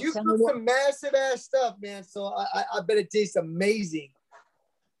you cooked some massive ass stuff, man. So I bet it tastes amazing.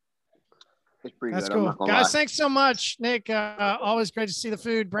 It's pretty that's good. cool, guys. Thanks so much, Nick. Always great to see the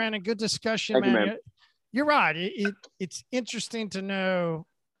food. Brandon, good discussion, Thank you, man. You're right. It's interesting to know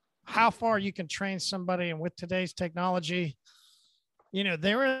how far you can train somebody, and with today's technology,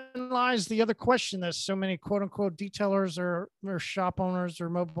 therein lies the other question that so many quote unquote detailers or shop owners or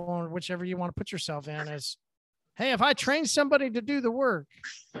mobile owners, whichever you want to put yourself in, is, hey, if I train somebody to do the work,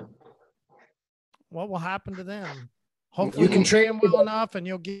 what will happen to them? Hopefully you can train them well enough and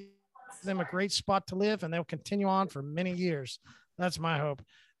you'll give them a great spot to live and they'll continue on for many years. That's my hope.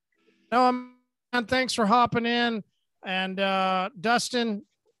 And thanks for hopping in. And Dustin,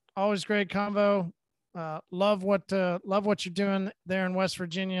 always great convo. Love what you're doing there in West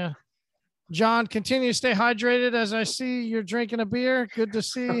Virginia. John, continue to stay hydrated. As I see you're drinking a beer. Good to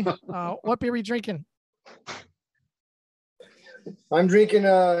see. What beer are you drinking? I'm drinking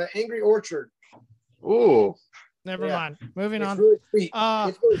Angry Orchard. Ooh. Never mind. Moving on. Really sweet.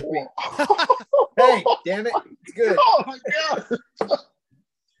 It's really sweet. Hey, damn it. It's good. Oh my God.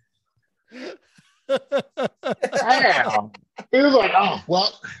 Damn. He was like, oh,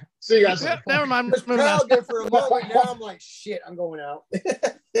 well, see you guys. Never mind. I was proud there for a moment. Now I'm like, shit, I'm going out.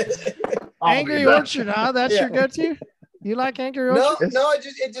 Angry Orchard, huh? That's your go-to? You like Angry Orchard? No,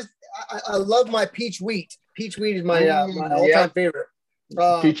 I love my peach wheat. Peach wheat is my all-time favorite.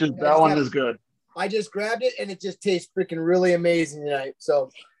 Peaches, that one is good. I just grabbed it and it just tastes freaking really amazing tonight. So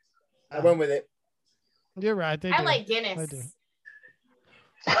I went with it. You're right. I like Guinness. I do.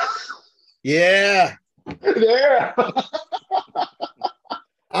 Yeah. Yeah.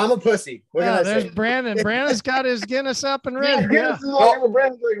 I'm a pussy. What can I there's say? Brandon. Brandon's got his Guinness up and ready. Guinness is like,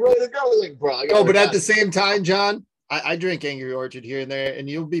 Brandon's like ready to go. Like, bro, but at the same time, John, I drink Angry Orchard here and there, and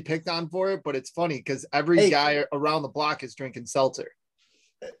you'll be picked on for it. But it's funny because every guy around the block is drinking seltzer.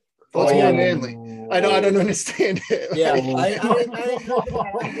 Manly. I don't understand it. Yeah,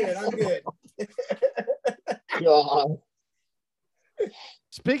 I'm good. God.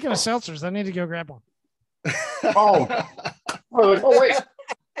 Speaking of seltzers, I need to go grab one. Oh wait.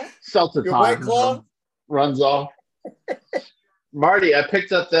 Seltzer Your time White Claw? runs off. Marty, I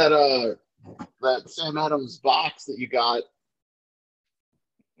picked up that Sam Adams box that you got.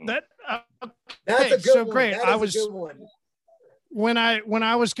 That's a good so one. great. That is a good one. When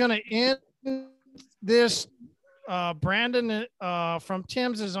I was going to end this, Brandon from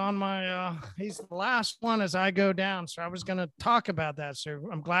Tim's is on my he's the last one as I go down, so I was going to talk about that. So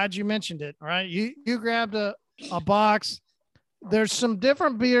I'm glad you mentioned it. All right, you grabbed a box. There's some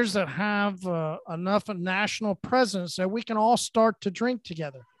different beers that have enough of national presence that we can all start to drink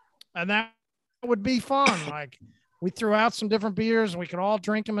together, and that would be fun. Like, we threw out some different beers, and we could all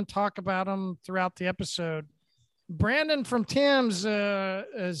drink them and talk about them throughout the episode. Brandon from Tim's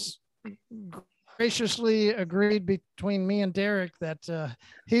has graciously agreed between me and Derek that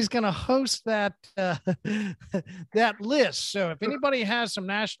he's going to host that that list. So if anybody has some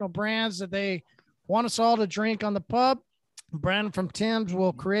national brands that they want us all to drink on the pub, Brandon from Tim's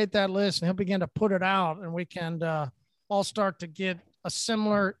will create that list and he'll begin to put it out, and we can all start to get a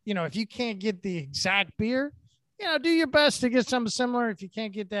similar, if you can't get the exact beer, do your best to get something similar. If you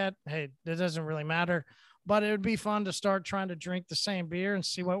can't get that, hey, that doesn't really matter, but it would be fun to start trying to drink the same beer and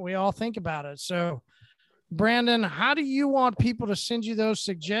see what we all think about it. So Brandon, how do you want people to send you those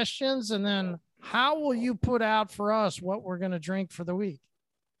suggestions? And then how will you put out for us what we're going to drink for the week?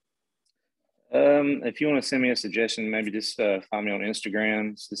 If you want to send me a suggestion, maybe just find me on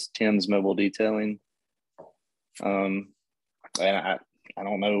Instagram. It's just Tim's Mobile Detailing. And I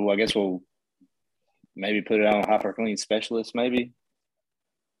don't know. I guess we'll maybe put it out on Hyper Clean Specialist, maybe.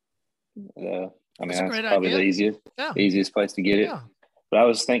 That's probably idea. the easiest place to get it. Yeah. But I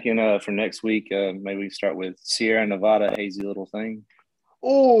was thinking for next week, maybe we start with Sierra Nevada Hazy Little Thing.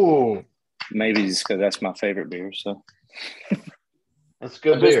 Oh, maybe just because that's my favorite beer. So that's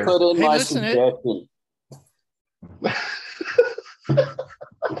good I beer. just put in Hey, my listen, suggestion.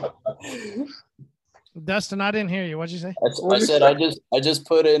 Dustin, I didn't hear you. What'd you say? I said I just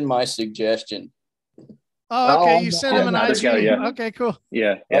put in my suggestion. Oh, okay. You sent him an I just got it, IG. yeah. Okay, cool.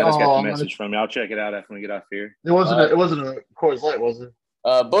 Yeah, I just got the message from you. I'll check it out after we get off here. It wasn't a Coors Light, was it?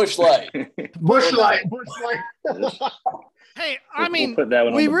 Bush Light. Bush Light. Hey, We'll put that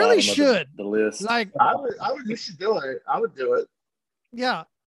one we on the really bottom of should. the list. You should do it. I would do it. Yeah,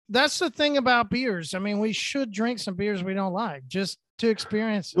 that's the thing about beers. I mean, we should drink some beers we don't like just to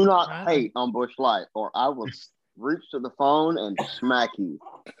experience. Do not right? hate on Bush Light, or I will reach to the phone and smack you.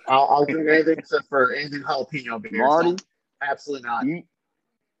 I'll drink anything except for anything jalapeno beer. Marty? Absolutely not.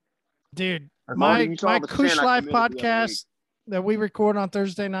 Dude, Marty, my you saw the Kush sin I Life committed the other podcast that we record on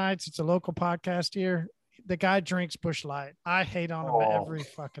Thursday nights, it's a local podcast here. The guy drinks Bush Light. I hate on him every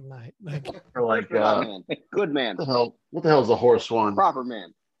fucking night. Or like, Good man. Good man. What the hell is the horse one? Proper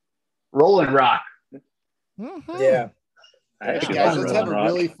man. Rolling Rock. Mhm. Yeah. I actually Guys, like let's have a Rolling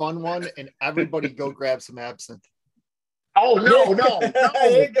Rock. really fun one, and everybody go grab some absinthe. Oh no!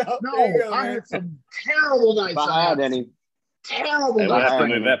 There you go. No! There you go, I man. had some terrible nights. If I had any. Terrible Hey, we'll nights. have to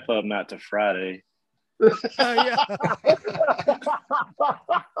move that pub night to Friday. Oh, yeah.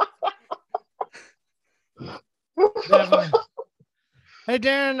 Definitely. Hey,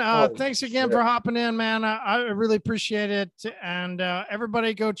 Darren, thanks again for hopping in, man. I really appreciate it. And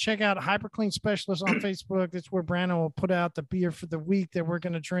everybody go check out Hyperclean Specialist on Facebook. That's where Brandon will put out the beer for the week that we're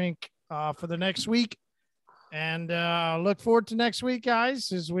going to drink for the next week. And look forward to next week,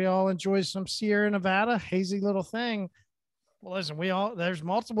 guys, as we all enjoy some Sierra Nevada Hazy Little Thing. Well, listen, there's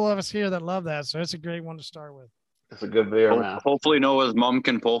multiple of us here that love that. So it's a great one to start with. It's a good beer, man. Hopefully Noah's mom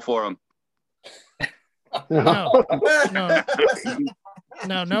can pull for him. No,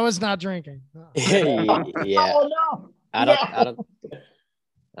 Noah's not drinking. Yeah. Oh no! I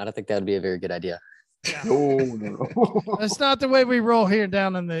don't think that would be a very good idea. No. That's not the way we roll here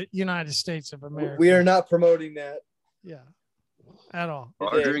down in the United States of America. We are not promoting that. Yeah, at all.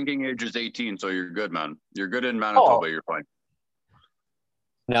 Our drinking age is 18, so you're good, man. You're good in Manitoba. You're fine.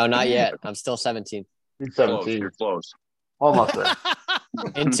 No, not yet. I'm still 17. He's Close. 17. You're close. Almost there.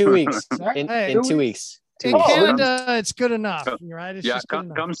 In 2 weeks. Hey, In 2 weeks. in Canada, it's good enough. You're right. It's Yeah, just good come,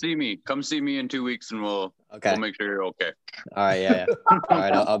 enough. come see me. Come see me in 2 weeks, and we'll make sure you're okay. All right. Yeah. All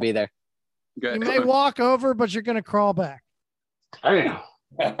right. I'll be there. Okay. You may walk over, but you're going to crawl back. Damn.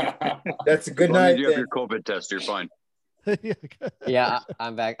 That's a good As long as night. you have Then. your COVID test, you're fine. Yeah,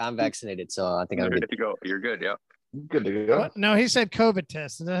 I'm vaccinated, so I think I'm You're good. good to go. You're good. Yeah. Good to go. What? No, he said COVID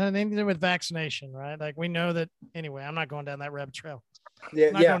test. It doesn't have anything to do with vaccination, right? Like we know that. Anyway, I'm not going down that rabbit trail. Yeah,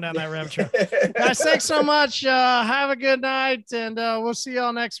 I'm not going down that rabbit trail. Guys, thanks so much. Have a good night, and we'll see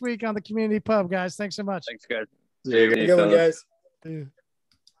y'all next week on the Community Pub, guys. Thanks so much. Thanks, guys. See you Good one, guys. Yeah.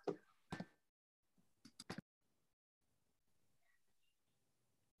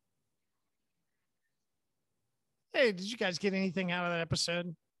 Hey, did you guys get anything out of that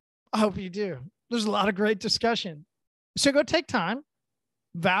episode? I hope you do. There's a lot of great discussion. So go take time,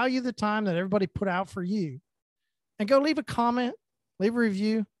 value the time that everybody put out for you, and go leave a comment, leave a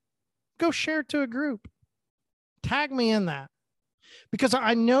review, go share it to a group. Tag me in that, because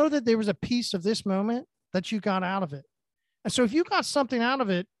I know that there was a piece of this moment that you got out of it. And so if you got something out of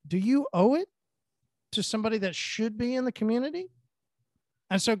it, do you owe it to somebody that should be in the community?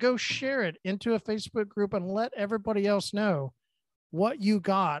 And so go share it into a Facebook group and let everybody else know what you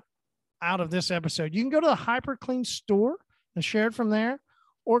got out of this episode. You can go to the HyperClean store and share it from there,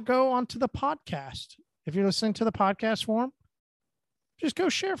 or go onto the podcast. If you're listening to the podcast form, just go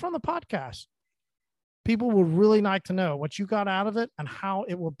share from the podcast. People will really like to know what you got out of it and how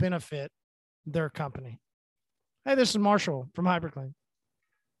it will benefit their company. Hey, this is Marshall from HyperClean.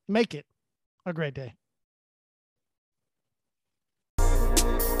 Make it a great day.